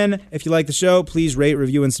tuning in. If you like the show, please rate,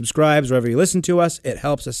 review, and subscribe wherever you listen to us. It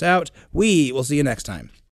helps us out. We will see you next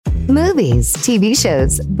time. Movies, TV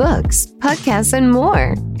shows, books, podcasts, and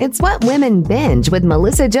more. It's What Women Binge with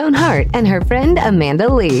Melissa Joan Hart and her friend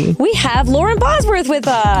Amanda Lee. We have Lauren Bosworth with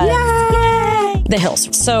us. Yay! The Hills.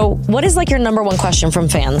 So what is your number one question from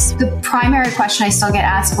fans? The primary question I still get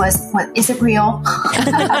asked was, "What is it real?"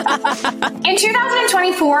 In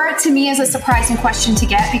 2024, to me, is a surprising question to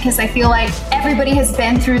get because I feel like everybody has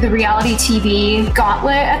been through the reality TV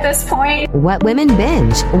gauntlet at this point. What Women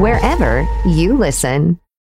Binge, wherever you listen.